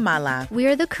 And I'm Mala. We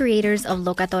are the creators of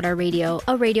Locatora Radio,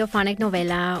 a radiophonic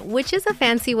novela, which is a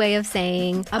fancy way of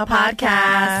saying a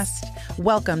podcast.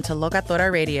 Welcome to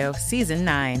Locatora Radio, Season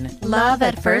 9. Love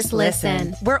at first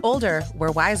listen. We're older,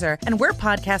 we're wiser, and we're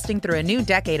podcasting through a new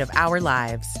decade of our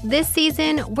lives. This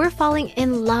season, we're falling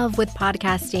in love with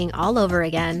podcasting all over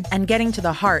again. And getting to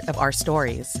the heart of our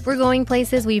stories. We're going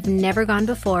places we've never gone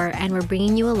before, and we're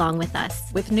bringing you along with us.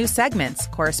 With new segments,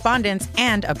 correspondence,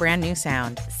 and a brand new sound.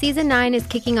 Season 9 is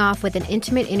kicking off with an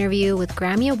intimate interview with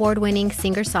Grammy Award-winning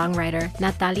singer-songwriter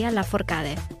Natalia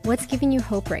Lafourcade. What's giving you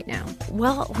hope right now?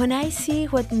 Well, when I see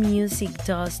what music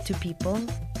does to people,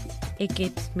 it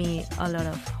gives me a lot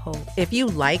of hope. If you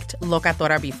liked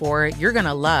Locatora before, you're going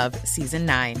to love Season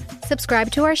 9.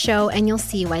 Subscribe to our show and you'll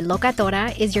see why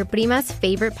Locatora is your prima's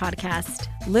favorite podcast.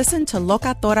 Listen to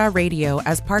Locatora Radio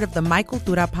as part of the My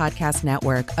Cultura Podcast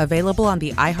Network, available on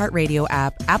the iHeartRadio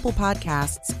app, Apple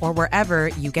Podcasts, or wherever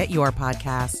you get your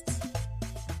podcasts.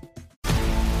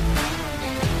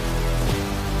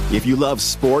 If you love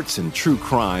sports and true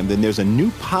crime, then there's a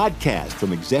new podcast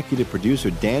from executive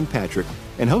producer Dan Patrick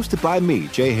and hosted by me,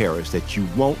 Jay Harris, that you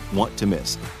won't want to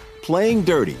miss. Playing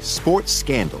Dirty: Sports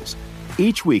Scandals.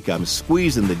 Each week, I'm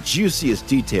squeezing the juiciest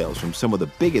details from some of the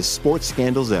biggest sports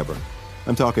scandals ever.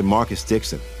 I'm talking Marcus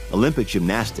Dixon, Olympic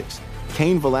gymnastics,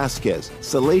 Cain Velasquez,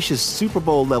 salacious Super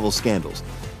Bowl-level scandals.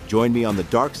 Join me on the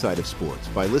dark side of sports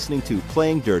by listening to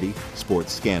Playing Dirty: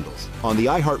 Sports Scandals on the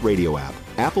iHeartRadio app,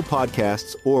 Apple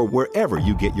Podcasts, or wherever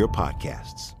you get your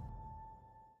podcasts.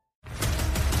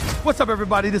 What's up,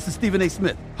 everybody? This is Stephen A.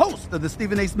 Smith, host of the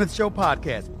Stephen A. Smith Show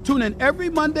podcast. Tune in every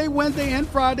Monday, Wednesday, and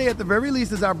Friday at the very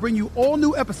least as I bring you all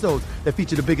new episodes that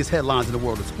feature the biggest headlines in the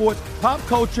world of sports, pop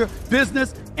culture,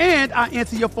 business, and I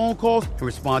answer your phone calls and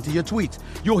respond to your tweets.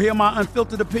 You'll hear my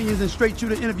unfiltered opinions and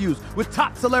straight-shooter interviews with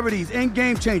top celebrities and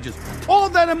game changers. All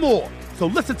that and more. So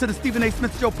listen to the Stephen A.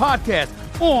 Smith Show podcast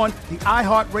on the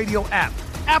iHeartRadio app,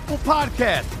 Apple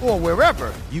Podcasts, or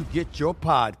wherever you get your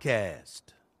podcast.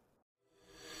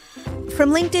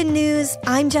 From LinkedIn News,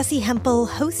 I'm Jessie Hempel,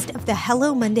 host of the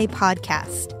Hello Monday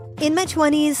podcast. In my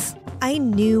 20s, I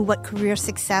knew what career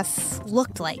success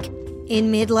looked like.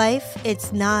 In midlife,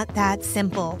 it's not that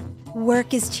simple.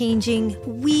 Work is changing,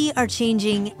 we are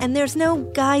changing, and there's no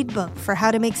guidebook for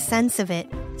how to make sense of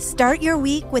it. Start your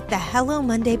week with the Hello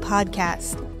Monday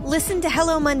podcast. Listen to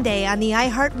Hello Monday on the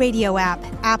iHeartRadio app,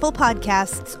 Apple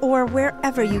Podcasts, or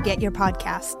wherever you get your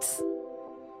podcasts.